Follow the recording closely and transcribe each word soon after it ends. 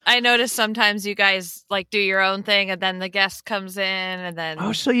I noticed sometimes you guys like do your own thing, and then the guest comes in, and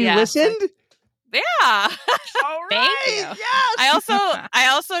then so you listened? Yeah. All Thank right. you. Yes. I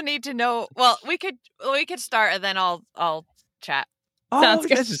also need to know. Well, we could start, and then I'll chat. Sounds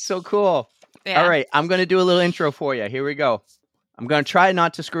good. This is so cool. Yeah. All right, I'm going to do a little intro for you. Here we go. I'm going to try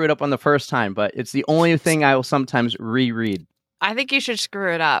not to screw it up on the first time, but it's the only thing I will sometimes reread. I think you should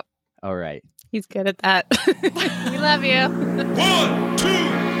screw it up. All right. He's good at that. We love you. 1, 2,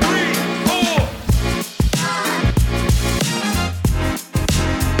 3, 4.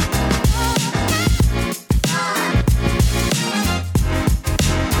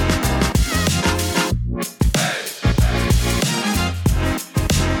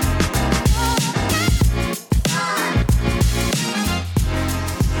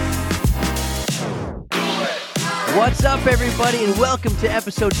 What's up, everybody, and welcome to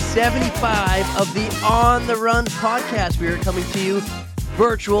episode 75 of the On the Run podcast. We are coming to you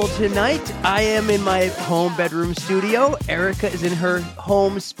virtual tonight. I am in my home bedroom studio. Erica is in her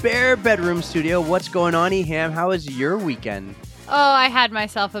home spare bedroom studio. What's going on, Eham? How was your weekend? Oh, I had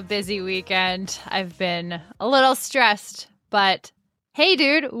myself a busy weekend. I've been a little stressed, but hey,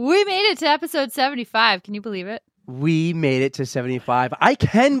 dude, we made it to episode 75. Can you believe it? We made it to 75. I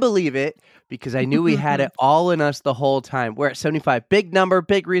can believe it because I knew we had it all in us the whole time. We're at 75. Big number,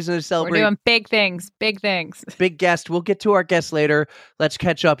 big reason to celebrate. We're doing big things, big things. Big guest. We'll get to our guest later. Let's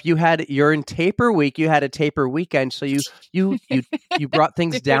catch up. You're in taper week. You had a taper weekend, so you brought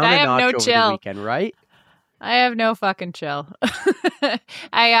things Dude, down I a have notch no over chill. the weekend, right? I have no fucking chill.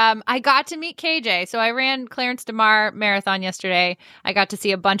 I got to meet KJ. So I ran Clarence DeMar marathon yesterday. I got to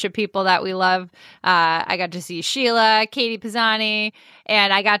see a bunch of people that we love. I got to see Sheila, Katie Pisani,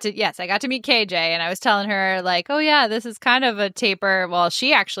 and I got to meet KJ. And I was telling her like, oh yeah, this is kind of a taper. Well,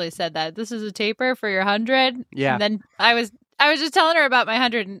 she actually said that this is a taper for your 100. Yeah. And then I was just telling her about my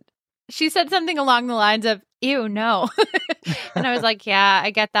 100, and she said something along the lines of, ew, no. And I was like, yeah, I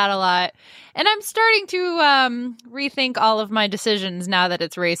get that a lot. And I'm starting to rethink all of my decisions now that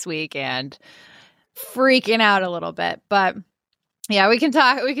it's race week and freaking out a little bit. But yeah, we can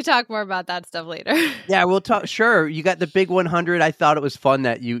talk more about that stuff later. Yeah, we'll talk. Sure. You got the big 100. I thought it was fun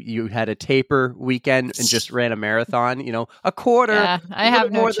that you had a taper weekend and just ran a marathon, a quarter. Yeah, I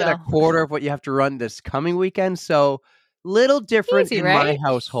have no more than a chill. quarter of what you have to run this coming weekend. So little different Easy, in right? my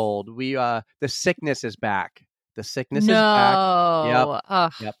household. We the sickness is back. The sickness No. is back. Yep.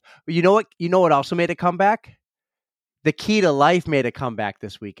 Ugh. Yep. But you know what? You know what also made a comeback? The Key to Life made a comeback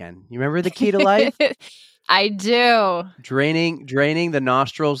this weekend. You remember the Key to Life? I do. Draining the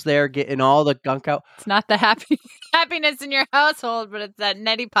nostrils there, getting all the gunk out. It's not the happiness in your household, but it's that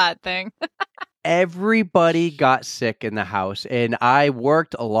neti pot thing. Everybody got sick in the house, and I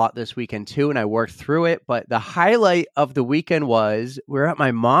worked a lot this weekend too, and I worked through it. But the highlight of the weekend was we're at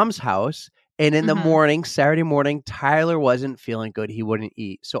my mom's house, and in the morning, Saturday morning, Tyler wasn't feeling good. He wouldn't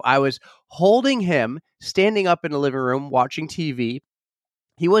eat. So I was holding him, standing up in the living room, watching TV.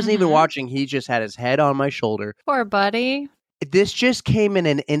 He wasn't even watching. He just had his head on my shoulder. Poor buddy. This just came in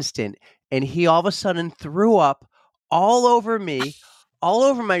an instant, and he all of a sudden threw up all over me, all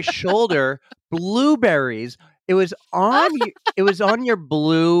over my shoulder, blueberries. It was on your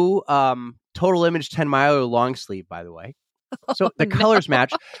blue Total Image 10 miler long sleeve, by the way. So the colors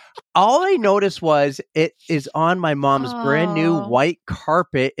match. All I noticed was it is on my mom's brand new white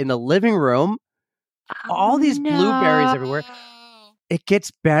carpet in the living room. All these blueberries everywhere. It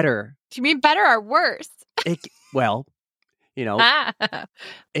gets better. Do you mean better or worse? It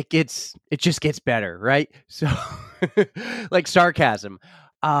just gets better, right? So like sarcasm.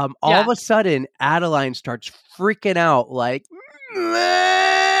 All of a sudden, Adeline starts freaking out like,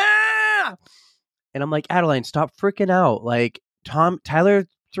 and I'm like, Adeline, stop freaking out. Like, Tyler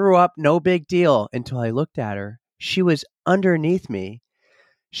threw up, no big deal. Until I looked at her. She was underneath me.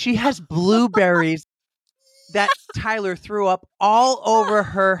 She has blueberries that Tyler threw up all over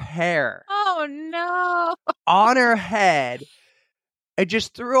her hair. Oh, no. On her head. It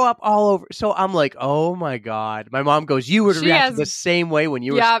just threw up all over. So I'm like, oh, my God. My mom goes, you would react the same way when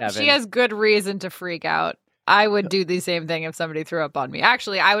you were 7. She has good reason to freak out. I would do the same thing if somebody threw up on me.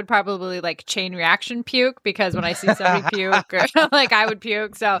 Actually, I would probably like chain reaction puke because when I see somebody puke, like I would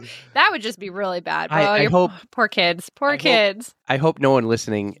puke. So that would just be really bad. I hope poor kids. I hope no one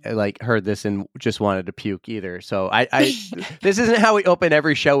listening like heard this and just wanted to puke either. So I this isn't how we open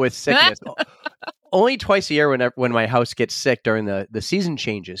every show with sickness. Only twice a year when my house gets sick during the season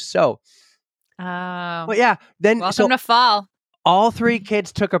changes. So, but yeah, then welcome to fall. All 3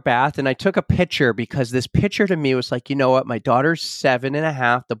 kids took a bath, and I took a picture because this picture to me was like, you know what? My daughter's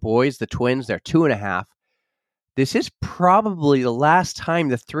 7.5. The boys, the twins, they're 2.5. this is probably the last time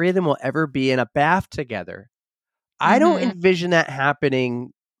the three of them will ever be in a bath together. I don't envision that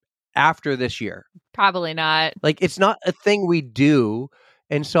happening after this year. Probably not. Like, it's not a thing we do.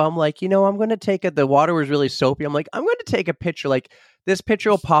 And so I'm like, I'm going to take it. The water was really soapy. I'm like, I'm going to take a picture. Like, this picture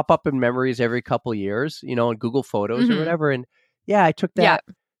will pop up in memories every couple years, in Google Photos or whatever. And yeah, I took that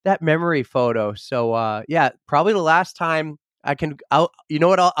memory photo. So yeah, probably the last time you know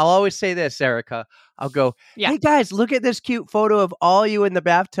what? I'll always say this, Erica. I'll go, hey guys, look at this cute photo of all you in the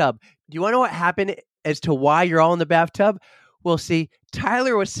bathtub. Do you want to know what happened as to why you're all in the bathtub? Well, see,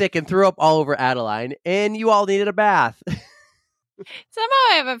 Tyler was sick and threw up all over Adeline, and you all needed a bath. Somehow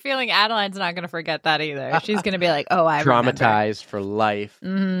I have a feeling Adeline's not going to forget that either. She's going to be like, oh, I traumatized for life.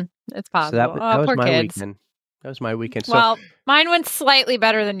 It's possible. So that was poor my kids. weekend. That was my weekend. So, well, mine went slightly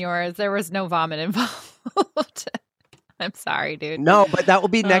better than yours. There was no vomit involved. I'm sorry, dude. No, but that will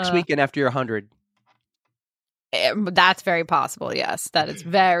be next weekend after you're 100. That's very possible. Yes, that is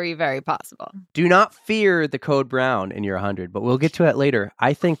very, very possible. Do not fear the code brown in your 100, but we'll get to it later.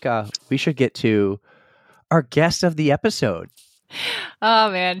 I think we should get to our guest of the episode. Oh,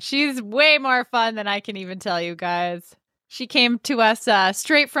 man. She's way more fun than I can even tell you guys. She came to us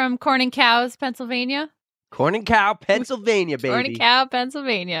straight from Corn and Cows, Pennsylvania. Corn and Cow, Pennsylvania, baby. Corn and Cow,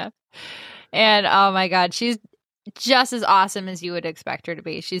 Pennsylvania. And oh my God, she's just as awesome as you would expect her to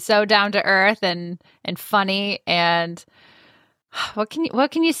be. She's so down to earth and funny. And what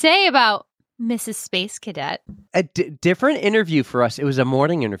can you say about Mrs. Space Cadet? A different interview for us. It was a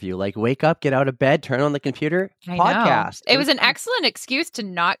morning interview. Like, wake up, get out of bed, turn on the computer, podcast. It was an excellent excuse to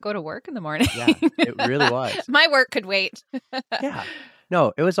not go to work in the morning. Yeah, it really was. My work could wait. Yeah.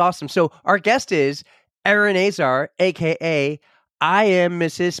 No, it was awesome. So our guest is Erin Azar, a.k.a. I am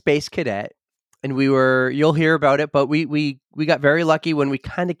Mrs. Space Cadet. And you'll hear about it, but we got very lucky when we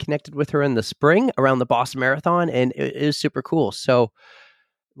kind of connected with her in the spring around the Boston Marathon, and it is super cool. So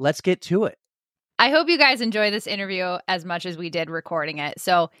let's get to it. I hope you guys enjoy this interview as much as we did recording it.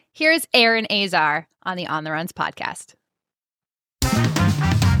 So here's Erin Azar on the On the Runs podcast.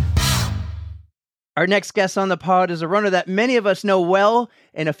 Our next guest on the pod is a runner that many of us know well,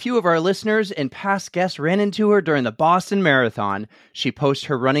 and a few of our listeners and past guests ran into her during the Boston Marathon. She posts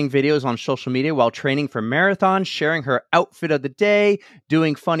her running videos on social media while training for marathons, sharing her outfit of the day,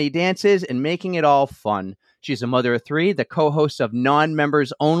 doing funny dances, and making it all fun. She's a mother of three, the co-host of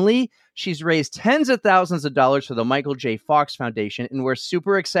Non-Members Only. She's raised tens of thousands of dollars for the Michael J. Fox Foundation, and we're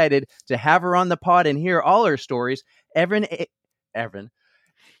super excited to have her on the pod and hear all her stories. Erin.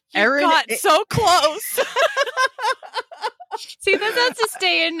 You got so close. See, this has to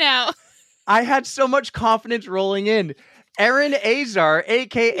stay in now. I had so much confidence rolling in. Erin Azar,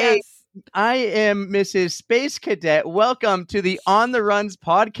 a.k.a. Yes. I am Mrs. Space Cadet. Welcome to the On the Runs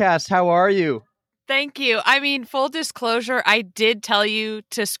podcast. How are you? Thank you. I mean, full disclosure, I did tell you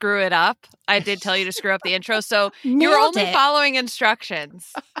to screw it up. I did tell you to screw up the intro, so you were only following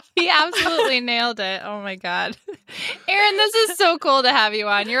instructions. He absolutely nailed it. Oh my God. Erin, this is so cool to have you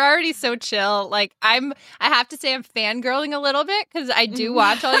on. You're already so chill. Like, I have to say I'm fangirling a little bit because I do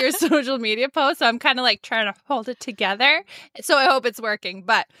watch all your social media posts. So I'm kind of like trying to hold it together. So I hope it's working.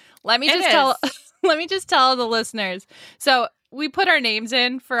 But let me just tell the listeners. So we put our names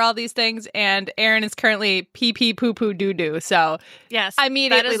in for all these things, and Erin is currently pee pee poo poo doo doo. So yes, I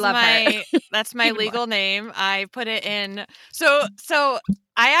immediately love her. That's my legal name. I put it in. So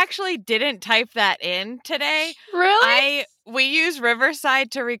I actually didn't type that in today. Really? We use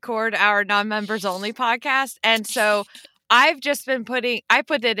Riverside to record our Non-Members Only podcast, and so I've just been I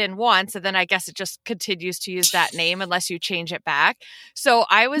put it in once, and then I guess it just continues to use that name unless you change it back. So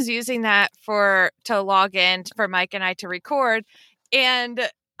I was using that to log in for Mike and I to record. And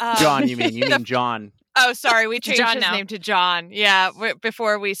John, you mean John? Oh, sorry, we changed his now. name to John. Yeah,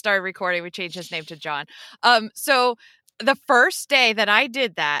 before we started recording, we changed his name to John. So the first day that I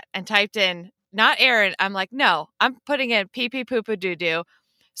did that and typed in not Erin, I'm like, no, I'm putting in pee pee poo poo doo doo.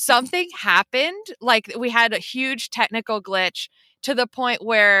 Something happened, like we had a huge technical glitch to the point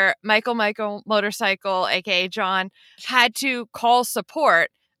where Michael Motorcycle, aka John, had to call support,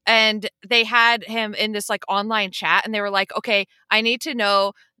 and they had him in this like online chat, and they were like, okay, I need to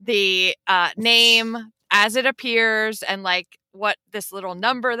know the name as it appears and like what this little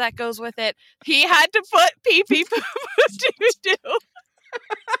number that goes with it. He had to put pee pee poo poo doo doo.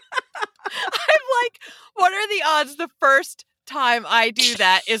 I'm like, what are the odds the first time I do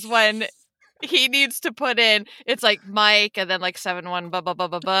that is when he needs to put in, it's like Mike and then like 7-1 blah blah blah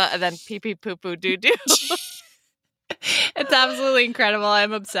blah blah and then pee pee poo poo doo doo. It's absolutely incredible.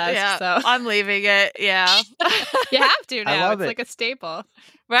 I'm obsessed. Yeah, so I'm leaving it. Yeah. you have to now. I love it's it. like a staple.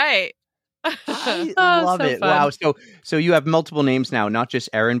 Right. I Oh, love so it. fun. Wow. So you have multiple names now, not just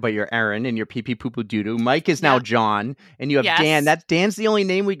Erin, but you're Erin and you're pee pee poo poo doo doo. Mike is now Yeah. John, and you have Yes. Dan. Dan's the only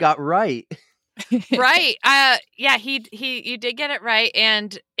name we got right. Right. Yeah, you did get it right.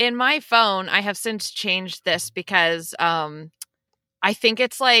 And in my phone, I have since changed this because I think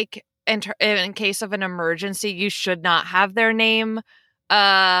it's like in case of an emergency, you should not have their name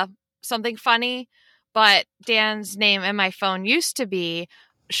something funny. But Dan's name in my phone used to be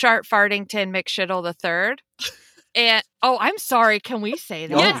Sharp Fartington McShittle the Third. And I'm sorry, can we say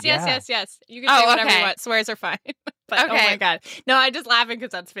that? Oh, Yes. You can say whatever you okay. want. Swears are fine. But oh my Okay. God. No, I'm just laughing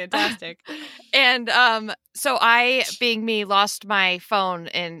because that's fantastic. And so I, being me, lost my phone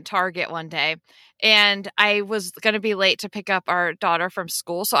in Target one day, and I was going to be late to pick up our daughter from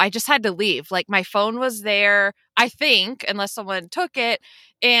school, so I just had to leave. Like, my phone was there, I think, unless someone took it,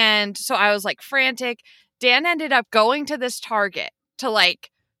 and so I was like frantic. Dan ended up going to this Target to like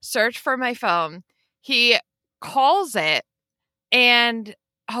search for my phone. He calls it, and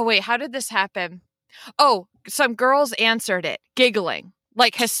oh wait, how did this happen? Oh, some girls answered it, giggling,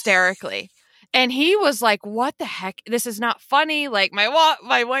 like hysterically. And he was like, "What the heck? This is not funny. Like my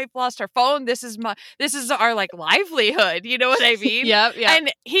wife lost her phone. This is our like livelihood. You know what I mean?" Yep.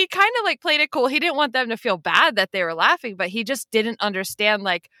 And he kind of like played it cool. He didn't want them to feel bad that they were laughing, but he just didn't understand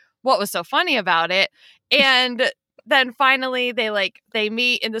like what was so funny about it. And then finally they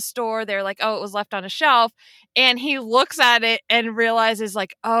meet in the store. They're like, "Oh, it was left on a shelf." And he looks at it and realizes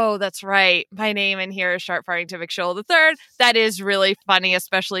like, "Oh, that's right. My name in here is Sharp Fartington McShittle the Third." That is really funny,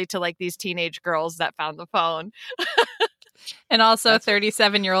 especially to like these teenage girls that found the phone. And also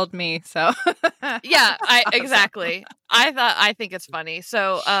 37-year-old me. So Yeah, exactly. I think it's funny.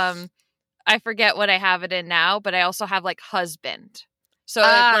 So I forget what I have it in now, but I also have like husband. So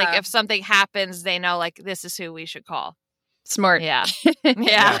like if something happens, they know like this is who we should call. smart. Yeah.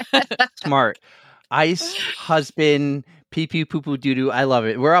 Yeah. Smart. Ice, husband, pee pee poo poo doo doo. I love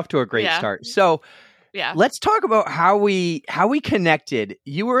it. We're off to a great Yeah. start. So Yeah. let's talk about how we connected.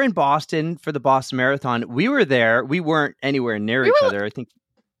 You were in Boston for the Boston Marathon. We were there. We weren't anywhere near each other. I think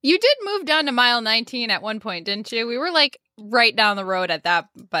You did move down to mile 19 at one point, didn't you? We were like right down the road at that,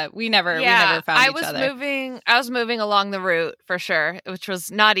 but we never found each other. I was moving along the route for sure, which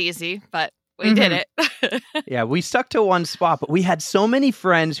was not easy, but we did it. Yeah, we stuck to one spot, but we had so many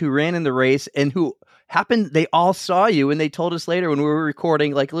friends who ran in the race and who they all saw you, and they told us later when we were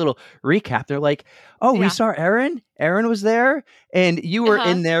recording like a little recap. They're like, "Oh, we saw Erin. Erin was there, and you were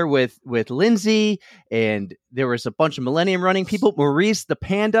in there with Lindsay, and there was a bunch of Millennium Running people. Maurice the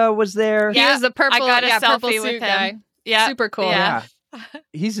panda was there. He was the purple, I got a purple selfie suit with him. guy. Yeah, super cool. Yeah.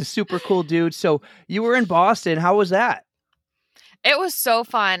 He's a super cool dude. So you were in Boston. How was that? It was so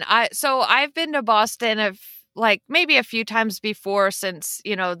fun. I've been to Boston like maybe a few times before since,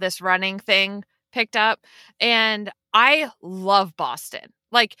 this running thing picked up, and I love Boston.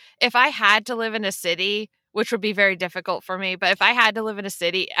 Like if I had to live in a city, which would be very difficult for me, but if I had to live in a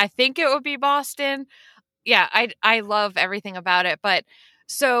city, I think it would be Boston. Yeah, I love everything about it. But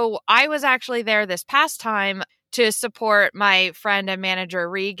so I was actually there this past time to support my friend and manager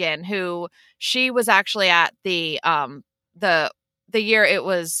Regan, who she was actually at the year it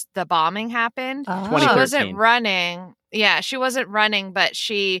was the bombing happened. She wasn't running. Yeah, she wasn't running, but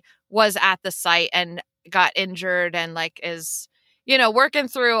she was at the site and got injured and like is, working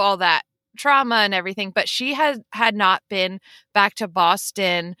through all that trauma and everything. But she had not been back to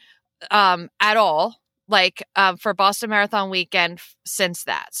Boston at all, like for Boston Marathon weekend since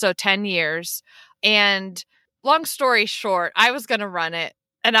that. So 10 years. And long story short, I was going to run it.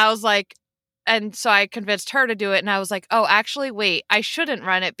 And I was like, and so I convinced her to do it. And I was like, oh, actually, wait, I shouldn't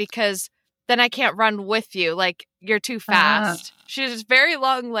run it because then I can't run with you. Like, you're too fast. She has very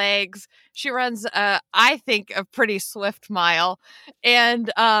long legs. She runs, I think, a pretty swift mile.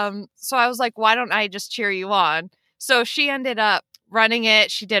 And so I was like, why don't I just cheer you on? So she ended up running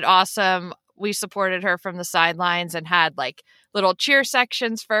it. She did awesome. We supported her from the sidelines and had like little cheer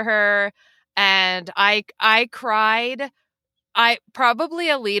sections for her. And I cried. Probably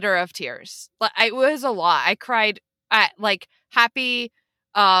a liter of tears. It was a lot. I cried at like happy,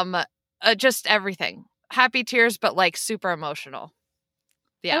 just everything. Happy tears, but like super emotional.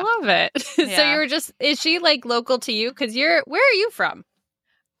 Yeah. I love it. So is she like local to you? Because where are you from?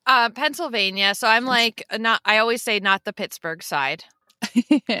 Pennsylvania. So I'm like, I always say not the Pittsburgh side.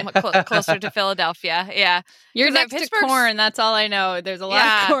 I'm closer to Philadelphia. Yeah. You're next to corn. That's all I know. There's a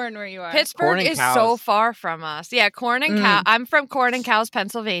lot of corn where you are. Pittsburgh is so far from us. Yeah. Corn and cow. I'm from Corn and Cows,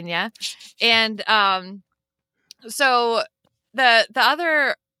 Pennsylvania. And so the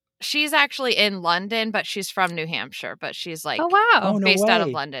other she's actually in London, but she's from New Hampshire, but she's like Oh wow. Oh, no based out of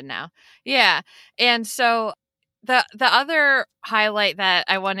way. London now. Yeah. And so the other highlight that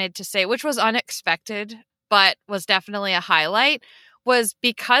I wanted to say, which was unexpected, but was definitely a highlight, was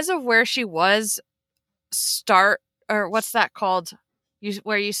because of where she was or what's that called?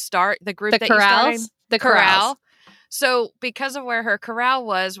 Where you start the group The that you started? corrals? The corrals. So because of where her corral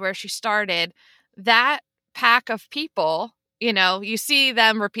was, where she started, that pack of people, you see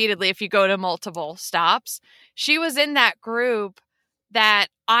them repeatedly if you go to multiple stops. She was in that group that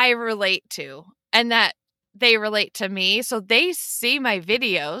I relate to and that they relate to me. So they see my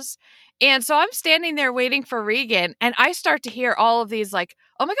videos. And so I'm standing there waiting for Regan, and I start to hear all of these like,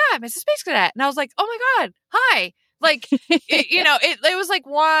 oh my God, Mrs. Space Cadet. And I was like, oh my God, hi. Like, it was like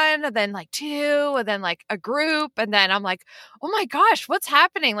one, and then like two, and then like a group. And then I'm like, oh my gosh, what's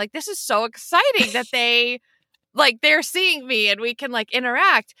happening? Like, this is so exciting that they're seeing me and we can like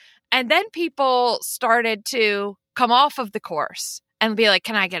interact. And then people started to come off of the course and be like,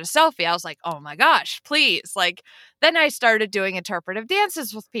 can I get a selfie? I was like, oh my gosh, please. Like, then I started doing interpretive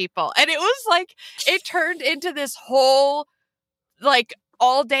dances with people. And it was like, it turned into this whole like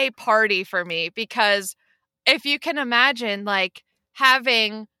all day party for me, because if you can imagine like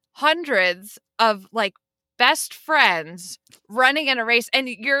having hundreds of like best friends running in a race and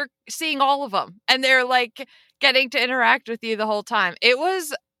you're seeing all of them and they're like getting to interact with you the whole time. It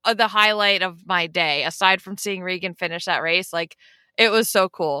was the highlight of my day, aside from seeing Regan finish that race. Like, it was so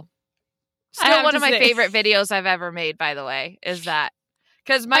cool. Still one of my favorite videos I've ever made, by the way, is that.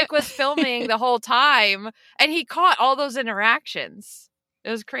 Because Mike was filming the whole time and he caught all those interactions. It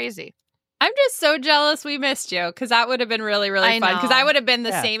was crazy. I'm just so jealous we missed you, because that would have been really, really fun, because I would have been the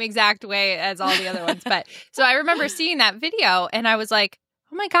Yeah. same exact way as all the other ones. But so I remember seeing that video and I was like,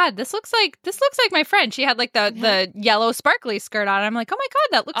 oh my God, this looks like my friend. She had like the yellow sparkly skirt on. I'm like, oh my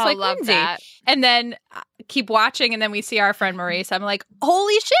God, that looks like love Lindsay. that. And then keep watching, and then we see our friend Maurice. I'm like,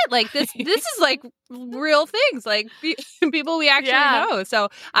 holy shit, like this is like real things, like people we actually know. So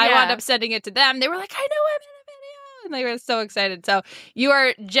I wound up sending it to them. They were like, I know him in a video, and they were so excited. So you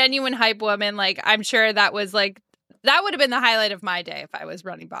are genuine hype woman. Like, I'm sure that was like, that would have been the highlight of my day if I was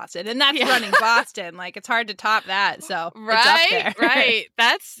running Boston. And that's running Boston. Like, it's hard to top that. So it's up there. Right.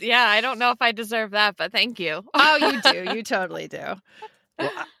 That's, I don't know if I deserve that, but thank you. Oh, you do. You totally do.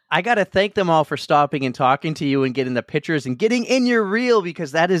 Well, I got to thank them all for stopping and talking to you and getting the pictures and getting in your reel,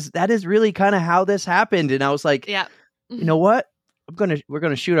 because that is really kind of how this happened. And I was like, you know what? We're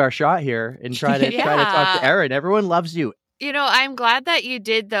gonna shoot our shot here and try to talk to Erin. Everyone loves you. I'm glad that you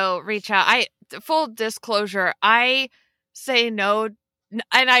did though reach out. Full disclosure, I say no,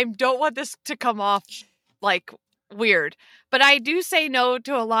 and I don't want this to come off like weird, but I do say no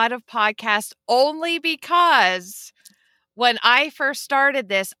to a lot of podcasts only because when I first started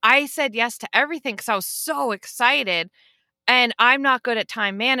this, I said yes to everything because I was so excited, and I'm not good at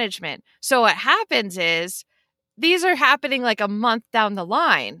time management. So what happens is these are happening like a month down the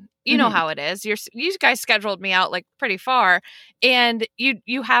line. You know how it is. You guys scheduled me out like pretty far, and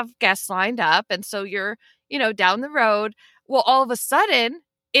you have guests lined up, and so you're down the road. Well, all of a sudden,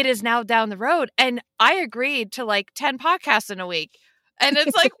 it is now down the road, and I agreed to like 10 podcasts in a week, and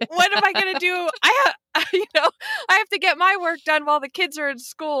it's like, what am I going to do? I have to get my work done while the kids are in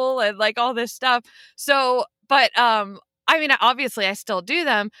school and like all this stuff. So, but I mean, obviously I still do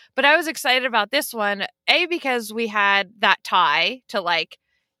them, but I was excited about this one, because we had that tie to like,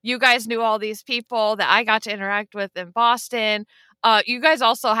 you guys knew all these people that I got to interact with in Boston. You guys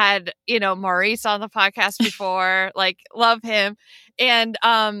also had, Maurice on the podcast before, like, love him. And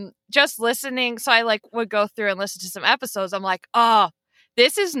just listening. So I like would go through and listen to some episodes. I'm like, oh,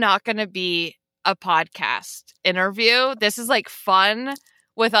 this is not going to be a podcast interview. This is like fun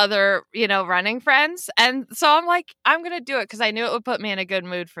with other, running friends. And so I'm like, I'm going to do it because I knew it would put me in a good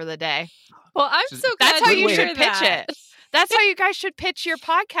mood for the day. Well, I'm so glad that's how you hear should pitch that. it. That's how you guys should pitch your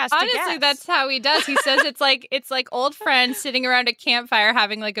podcast. Honestly, that's how he does. He says it's like old friends sitting around a campfire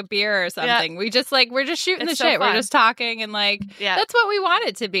having like a beer or something. We just we're just shooting the shit. We're just talking, and like that's what we want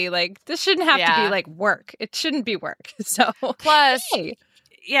it to be. Like, this shouldn't have to be like work. It shouldn't be work. So plus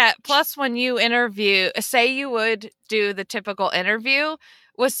when you interview, say you would do the typical interview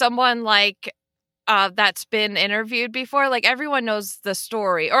with someone like that's been interviewed before, like everyone knows the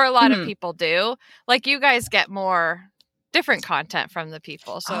story, or a lot of people do. Like, you guys get more different content from the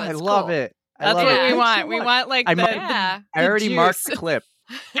people, so I it's love cool. it. That's love what it. we want. So We much. want like I already marked the clip.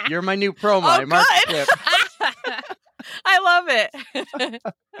 You're my new promo. I marked the clip. I love it.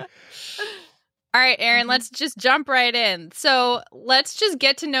 All right, Erin, let's just jump right in. So let's just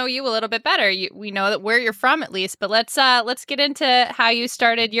get to know you a little bit better. We know that where you're from at least, but let's get into how you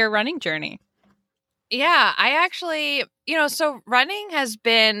started your running journey. Yeah, I actually, so running has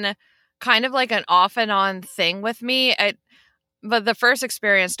been kind of like an off and on thing with me. But the first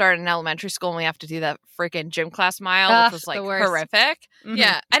experience started in elementary school, and we have to do that freaking gym class mile, which was like horrific. Mhm.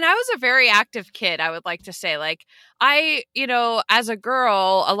 Yeah. And I was a very active kid, I would like to say. Like, as a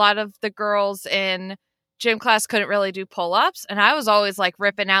girl, a lot of the girls in gym class couldn't really do pull ups. And I was always like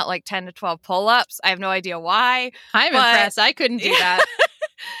ripping out like 10 to 12 pull ups. I have no idea why. I'm impressed. I couldn't do that.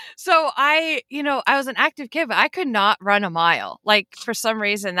 So I was an active kid, but I could not run a mile. Like, for some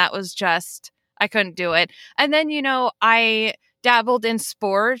reason, that was just, I couldn't do it. And then, I dabbled in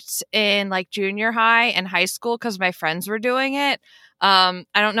sports in like junior high and high school because my friends were doing it. I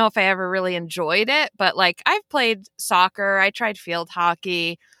don't know if I ever really enjoyed it, but like I've played soccer, I tried field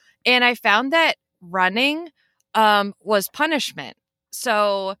hockey, and I found that running was punishment.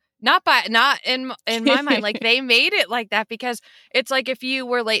 So not in my mind, like they made it like that because it's like if you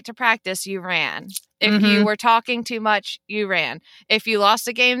were late to practice, you ran. If you were talking too much, you ran. If you lost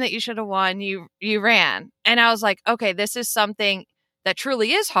a game that you should have won, you ran. And I was like, okay, this is something that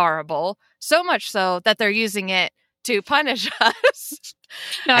truly is horrible, so much so that they're using it to punish us.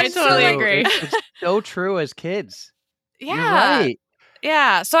 No, I totally agree. It's so true as kids. Yeah. You're right.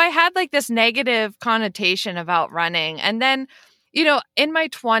 Yeah. So I had like this negative connotation about running. And then, in my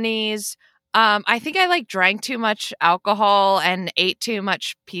 20s, I think I like drank too much alcohol and ate too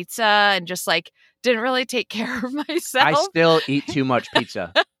much pizza and just like didn't really take care of myself. I still eat too much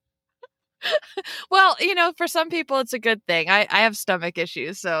pizza. Well, for some people it's a good thing. I have stomach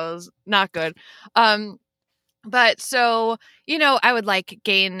issues, so it's not good. But so, I would like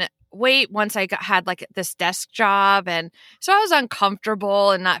gain weight once I had like this desk job. And so I was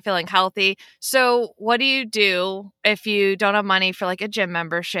uncomfortable and not feeling healthy. So what do you do if you don't have money for like a gym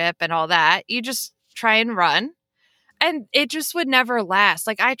membership and all that? You just try and run. And it just would never last.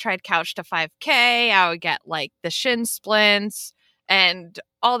 Like I tried couch to 5K. I would get like the shin splints and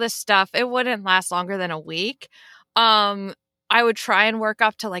all this stuff. It wouldn't last longer than a week. I would try and work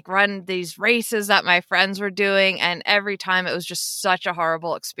up to like run these races that my friends were doing. And every time it was just such a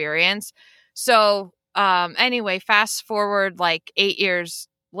horrible experience. So anyway, fast forward like 8 years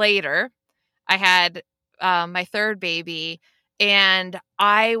later, I had my third baby and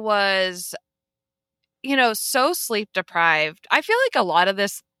I was, so sleep deprived. I feel like a lot of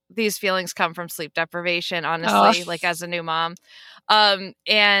these feelings come from sleep deprivation, honestly, like as a new mom.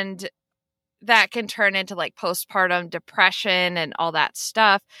 And that can turn into like postpartum depression and all that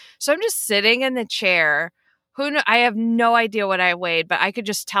stuff. So I'm just sitting in the chair. I have no idea what I weighed, but I could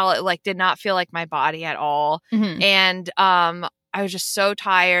just tell it like did not feel like my body at all. Mhm. And I was just so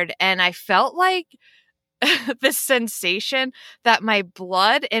tired. And I felt like this sensation that my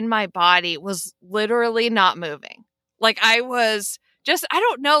blood in my body was literally not moving. Like I was just, I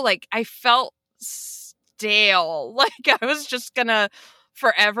don't know, like I felt stale. Like I was just gonna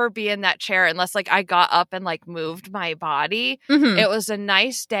forever be in that chair unless like I got up and like moved my body. Mhm. It was a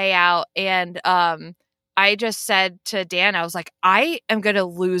nice day out and I just said to Dan, I was like, I am gonna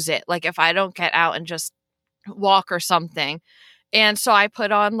lose it. Like if I don't get out and just walk or something. And so I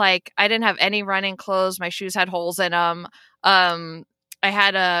put on like, I didn't have any running clothes. My shoes had holes in them. I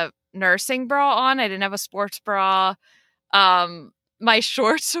had a nursing bra on. I didn't have a sports bra. My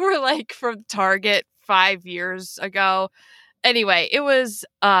shorts were like from Target 5 years ago. Anyway, it was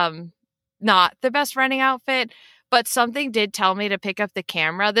not the best running outfit, but something did tell me to pick up the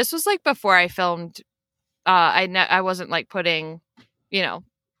camera. This was like before I filmed. I wasn't like putting,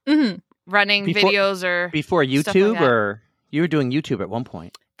 running videos or before stuff like YouTube, that. or you were doing YouTube at one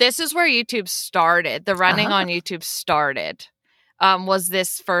point. This is where YouTube started. The running on YouTube started. Was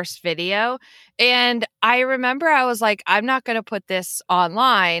this first video. And I remember I was like, I'm not going to put this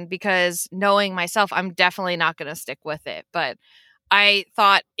online because knowing myself, I'm definitely not going to stick with it. But I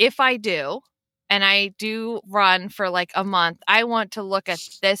thought if I do, and I do run for like a month, I want to look at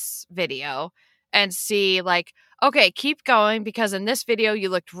this video and see like, okay, keep going because in this video you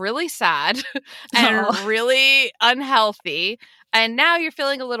looked really sad and really unhealthy. And now you're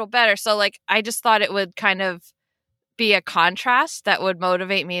feeling a little better. So like, I just thought it would kind of be a contrast that would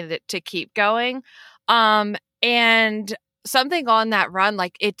motivate me to keep going. And something on that run,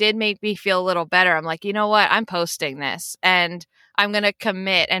 like it did make me feel a little better. I'm like, you know what? I'm posting this and I'm going to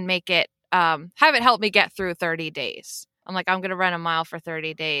commit and make it, have it help me get through 30 days. I'm like, I'm going to run a mile for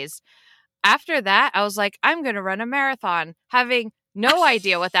 30 days. After that, I was like, I'm going to run a marathon, having no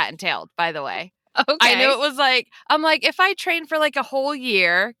idea what that entailed, by the way. Okay. I knew it was like, I'm like, if I train for like a whole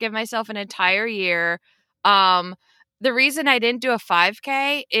year, give myself an entire year, the reason I didn't do a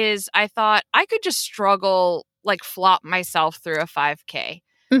 5K is I thought I could just struggle, like flop myself through a 5K.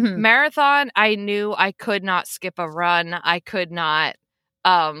 Mhm. Marathon, I knew I could not skip a run. I could not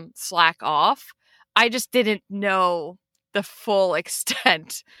slack off. I just didn't know the full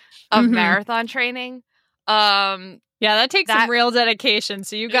extent of Mhm. marathon training. Yeah, that takes some That- real dedication.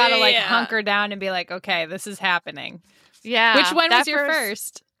 So you got to like Yeah. hunker down and be like, okay, this is happening. Yeah. Which one that was your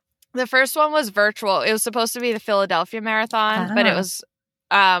first? The first one was virtual. It was supposed to be the Philadelphia Marathon, but it Ah. was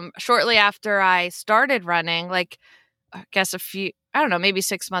shortly after I started running, like I guess maybe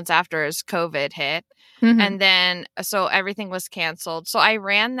 6 months after as COVID hit. Mhm. And then so everything was canceled. So I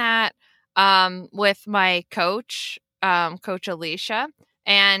ran that with my coach, Coach Alicia,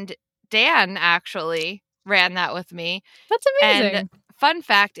 and Dan actually ran that with me. That's amazing. And fun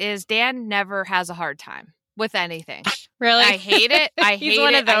fact is Dan never has a hard time with anything. Really? I hate it. I He's hate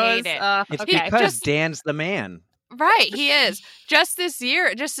one it. of those. I hate it. It's Okay. because Dan's the man. Right, he is. Just this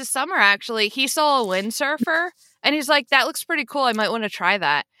summer, actually, he saw a windsurfer and he's like, that looks pretty cool. I might want to try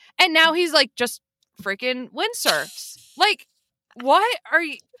that. And now he's like, just freaking windsurfs. Like, what are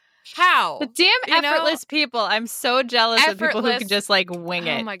you? How? The damn You know? effortless people. I'm so jealous of people who Effortless. can just like wing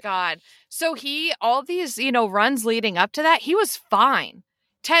it. Oh my God. So all these, runs leading up to that, he was fine.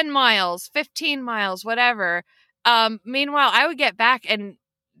 10 miles, 15 miles, whatever. Meanwhile, I would get back and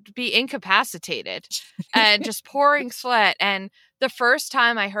be incapacitated and just pouring sweat. And the first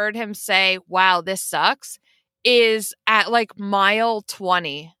time I heard him say, wow, this sucks, is at like mile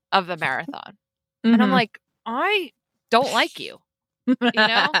 20 of the marathon. And I'm Mhm. like, I don't like you.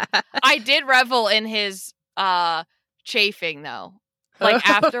 I did revel in his chafing though. Like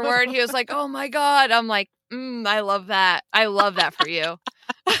afterward, he was like, oh my God. I'm like, I love that. I love that for you.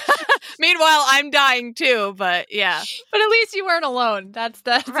 Meanwhile, I'm dying too, but yeah. But at least you weren't alone. That's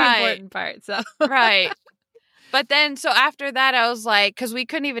the Right. important part. So Right. But then, so after that, I was like, because we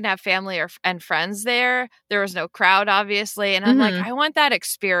couldn't even have family and friends there. There was no crowd, obviously. And I'm like, Mhm. I want that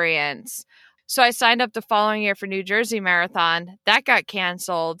experience. So I signed up the following year for New Jersey Marathon. That got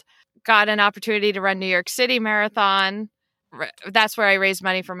canceled. Got an opportunity to run New York City Marathon. That's where I raised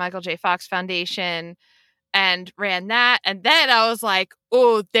money for Michael J. Fox Foundation and ran that. And then I was like,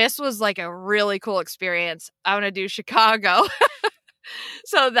 oh, this was like a really cool experience. I want to do Chicago.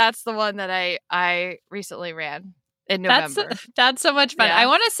 So that's the one that I recently ran in November. That's so much fun. Yeah. I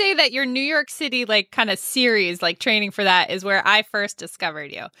want to say that your New York City like kind of series, like training for that, is where I first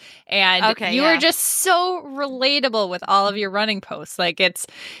discovered you, and Okay, you yeah. were just so relatable with all of your running posts. Like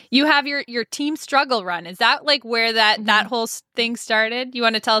you have your team struggle run. Is that like where that whole thing started? You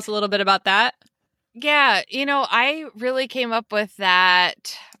want to tell us a little bit about that? Yeah, I really came up with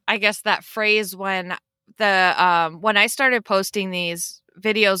that, I guess that phrase when I started posting these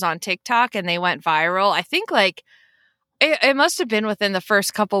videos on TikTok and they went viral. I think like it must have been within the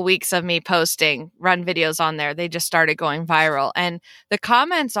first couple weeks of me posting run videos on there. They just started going viral. And the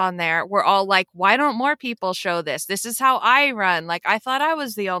comments on there were all like, why don't more people show this? This is how I run. Like, I thought I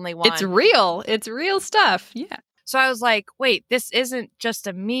was the only one. It's real. It's real stuff. Yeah. So I was like, wait, this isn't just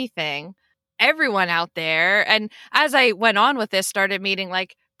a me thing. Everyone out there. And as I went on with this, started meeting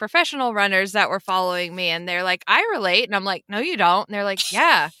like professional runners that were following me. And they're like, I relate. And I'm like, no, you don't. And they're like,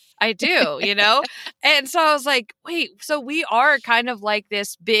 yeah, I do, And so I was like, wait, so we are kind of like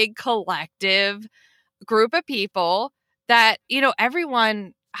this big collective group of people that,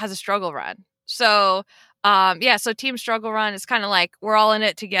 everyone has a struggle run. So, so Team Struggle Run is kind of like, we're all in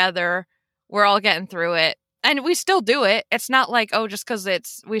it together. We're all getting through it. And we still do it. It's not like, oh, just because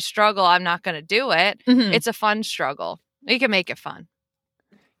we struggle, I'm not going to do it. Mhm. It's a fun struggle. You can make it fun.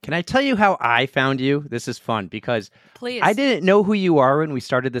 Can I tell you how I found you? This is fun because Please. I didn't know who you are when we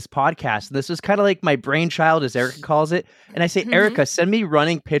started this podcast. This was kind of like my brainchild, as Erica calls it. And I say, Mhm. Erica, send me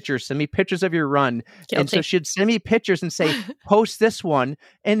running pictures. Send me pictures of your run. And so Guilty. she'd send me pictures and say, post this one.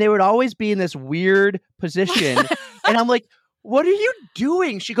 And they would always be in this weird position. And I'm like, what are you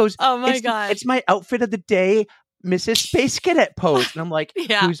doing? She goes, Oh my it's, God. it's my outfit of the day, Mrs. Space Cadet pose. And I'm like,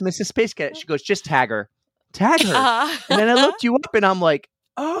 Yeah. who's Mrs. Space Cadet? She goes, just tag her. Tag her. Uh-huh. And then I looked you up and I'm like,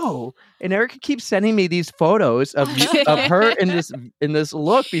 oh. And Erica keeps sending me these photos of her in this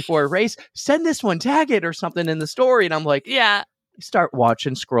look before a race. Send this one, tag it or something in the story. And I'm like, Yeah. start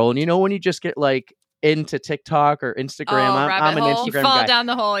watching, scrolling. When you just get like into TikTok or Instagram. Oh, I'm rabbit an hole. You Instagram fall guy. down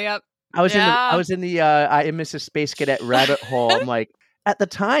the hole. Yep. I was Yeah. in the I am Mrs. Space Cadet rabbit hole. I'm like, at the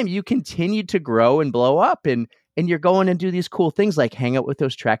time you continued to grow and blow up and you're going and do these cool things like hang out with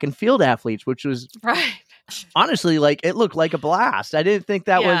those track and field athletes, which was Right. honestly like it looked like a blast. I didn't think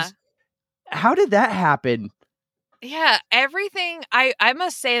that Yeah. was How did that happen? Yeah, everything I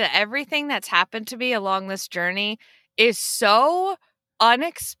must say that everything that's happened to me along this journey is so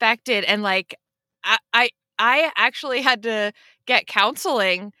unexpected, and like I actually had to get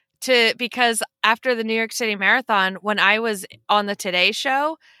counseling because after the New York City Marathon, when I was on the Today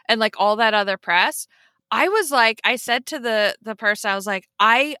Show and like all that other press, I was like, I said to the person, I was like,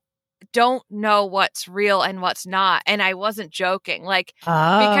 I don't know what's real and what's not, and I wasn't joking, like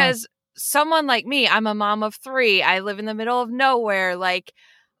because someone like me, I'm a mom of 3. I live in the middle of nowhere. Like,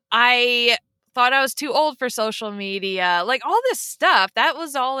 I thought I was too old for social media. Like, all this stuff, that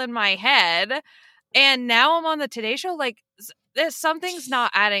was all in my head. And now I'm on the Today Show. Like, there's something's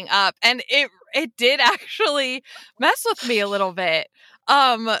not adding up. And it did actually mess with me a little bit.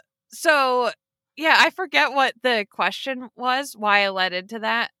 So, yeah, I forget what the question was, why I led into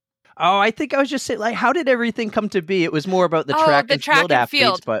that. Oh, I think I was just saying, like, how did everything come to be? It was more about the track and field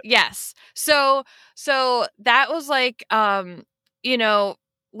athletes, but yes. So that was like, you know,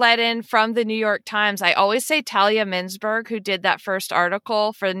 let in from the New York Times. I always say Talia Mintzberg, who did that first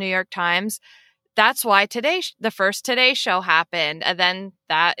article for the New York Times. That's why the first Today Show happened. And then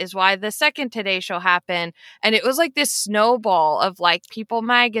that is why the second Today Show happened. And it was like this snowball of like People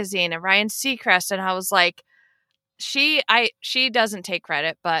Magazine and Ryan Seacrest. And I was like, she doesn't take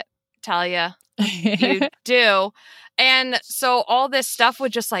credit, but Talia, you do. And so all this stuff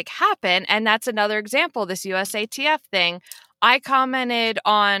would just like happen. And that's another example, this USATF thing. I commented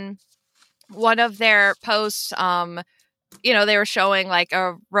on one of their posts, you know, they were showing like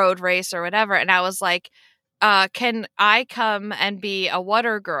a road race or whatever. And I was like, can I come and be a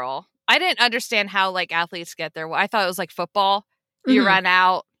water girl? I didn't understand how like athletes get there. I thought it was like football. You run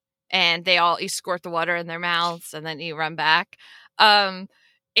out and you squirt the water in their mouths and then you run back.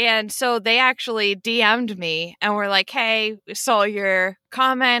 And so they actually DM'd me and were like, hey, we saw your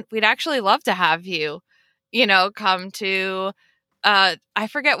comment. We'd actually love to have you, you know, come to, I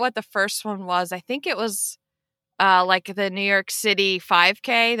forget what the first one was. I think it was like the New York City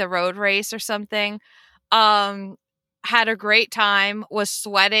 5K, the road race or something. Had a great time, was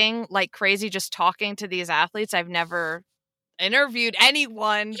sweating like crazy just talking to these athletes. I've never interviewed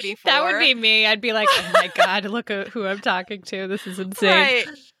anyone before. That would be me. I'd be like, oh my God, look at who I'm talking to. This is insane.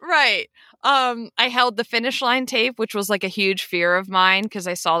 Right. I held the finish line tape, which was like a huge fear of mine because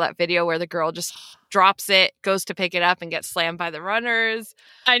I saw that video where the girl just drops it, goes to pick it up, and gets slammed by the runners.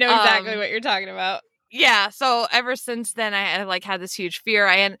 I know exactly what you're talking about. Yeah, so ever since then, I like had this huge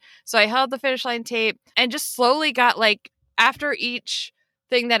fear. So I held the finish line tape and just slowly got like, after each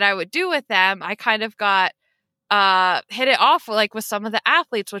thing that I would do with them, I kind of got hit it off like with some of the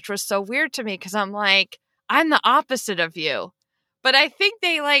athletes, which was so weird to me because I'm like, I'm the opposite of you. But I think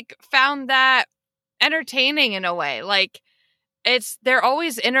they like found that entertaining in a way. Like they're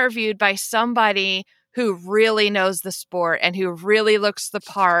always interviewed by somebody who really knows the sport and who really looks the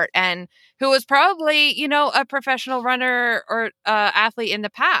part and who was probably, you know, a professional runner or athlete in the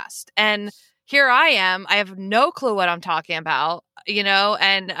past. And here I am. I have no clue what I'm talking about, you know,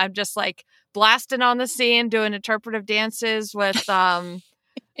 and I'm just like blasting on the scene, doing interpretive dances with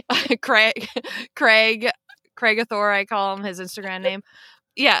Craig Athor, I call him, his Instagram name.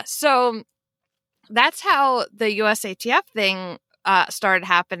 Yeah. So that's how the USATF thing started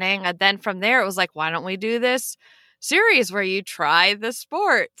happening. And then from there, it was like, why don't we do this series where you try the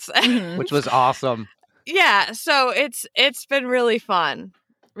sports? Which was awesome. Yeah. So it's been really fun,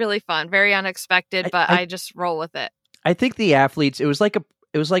 very unexpected, but I just roll with it. I think the athletes, it was like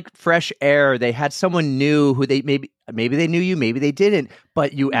fresh air. They had someone new who they maybe they knew you, maybe they didn't,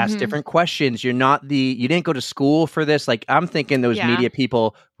 but you asked different questions. You didn't go to school for this. Like I'm thinking those media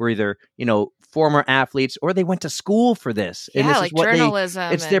people were either, you know, former athletes or they went to school for this. And this like is what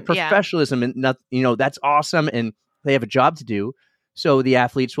journalism. It's their professionalism and not, you know, that's awesome. And they have a job to do. So the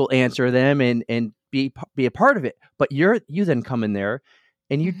athletes will answer them and be a part of it. But you then come in there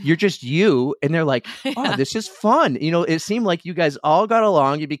and you're just you, and they're like, oh, this is fun. You know, it seemed like you guys all got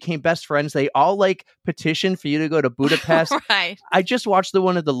along. You became best friends. They all like petitioned for you to go to Budapest. Right. I just watched the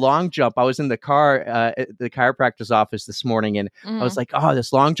one of the long jump. I was in the car at the chiropractor's office this morning, and I was like, oh,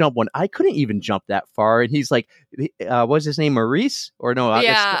 this long jump one. I couldn't even jump that far. And he's like, what was his name? Maurice? Or no?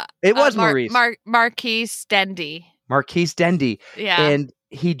 Yeah. It was Maurice. Marquise Dendy. Marquise Dendy. Yeah. And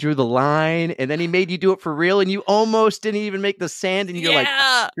he drew the line, and then he made you do it for real, and you almost didn't even make the sand, and you're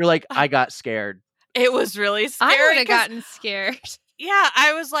like, I got scared. It was really scary. I would have gotten scared. Yeah,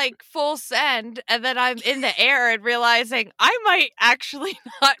 I was like full send, and then I'm in the air and realizing I might actually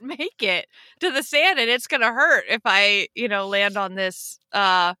not make it to the sand, and it's gonna hurt if I, you know, land on this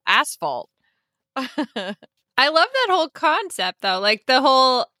asphalt. I love that whole concept, though. Like the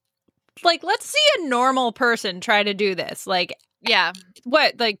whole like, let's see a normal person try to do this. Like, Yeah.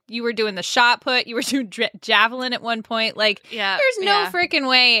 what, like, you were doing the shot put, you were doing javelin at one point. Like, Yeah. there's no yeah. freaking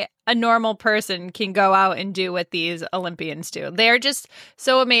way a normal person can go out and do what these Olympians do. They're just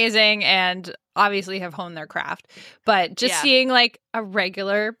so amazing and obviously have honed their craft. But just Yeah. seeing like a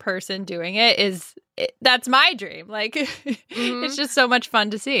regular person doing that's my dream. Like, it's just so much fun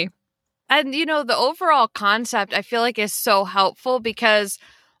to see. And, you know, the overall concept, I feel like, is so helpful because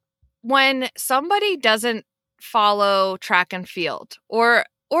when somebody doesn't follow track and field or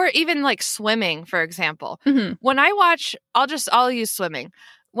even like swimming, for example, Mhm. when I watch, I'll use swimming.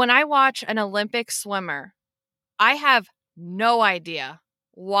 When I watch an Olympic swimmer, I have no idea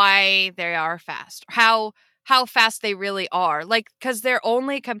why they are fast, how fast they really are. Like, because they're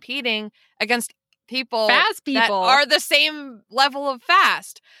only competing against Fast that people. are the same level of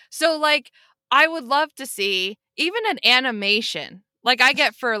fast. So, like, I would love to see even an animation. Like, I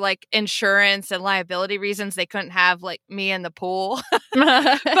get for like insurance and liability reasons, they couldn't have like me in the pool.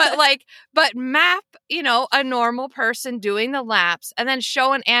 but map, you know, a normal person doing the laps and then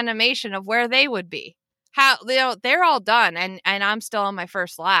show an animation of where they would be. How, you know, they're all done and I'm still on my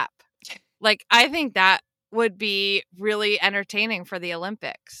first lap. Like, I think that would be really entertaining for the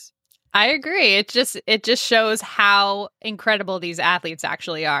Olympics. I agree. It just shows how incredible these athletes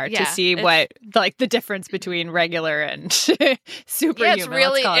actually are to Yeah, see it's- what like the difference between regular and superhuman.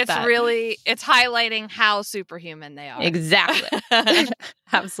 Yeah, it's highlighting how superhuman they are. Exactly.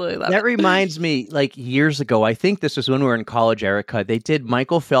 Absolutely love That it. reminds me, like years ago, I think this was when we were in college, Erica, they did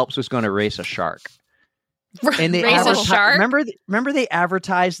Michael Phelps was going to race a shark. And they Race a shark? Remember they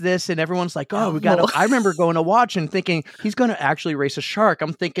advertised this and everyone's like, oh, we got to, I remember going to watch and thinking he's going to actually race a shark.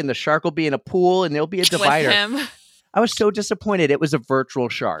 I'm thinking the shark will be in a pool and there'll be a divider. With him. I was so disappointed. It was a virtual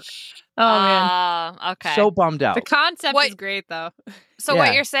shark. Oh man. Okay. So bummed out. The concept What- is great though. So Yeah.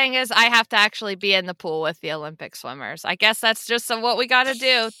 what you're saying is I have to actually be in the pool with the Olympic swimmers. I guess that's just what we got to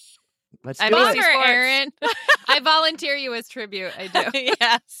do. Let's I do mean, it. Bummer. Bummer, sports. Erin. I volunteer you as tribute. I do.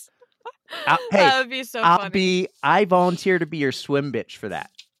 Yes. Hey, That would be so funny. I volunteer to be your swim bitch for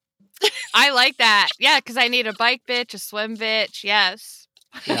that. I like that. Yeah, because I need a bike bitch, a swim bitch. Yes.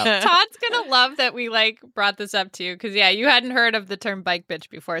 Yeah. Todd's gonna love that we like brought this up to you because you hadn't heard of the term bike bitch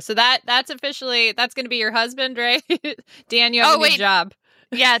before. So that's gonna be your husband, right? Dan, you have a new wait. job.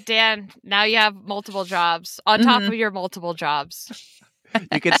 Yeah, Dan, now you have multiple jobs on top of your multiple jobs.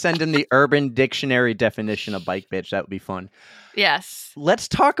 You could send him the Urban Dictionary definition of bike bitch. That would be fun. Yes. Let's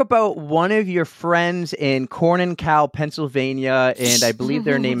talk about one of your friends in Cornencal, Pennsylvania, and I believe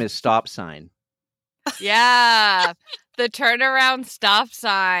their name is Stop Sign. Yeah. The turnaround stop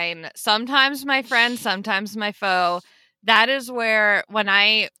sign. Sometimes my friend, sometimes my foe. That is where, when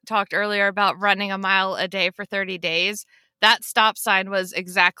I talked earlier about running a mile a day for 30 days, that stop sign was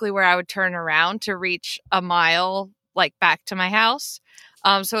exactly where I would turn around to reach a mile, like back to my house.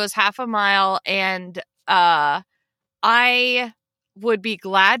 So it was half a mile, and I would be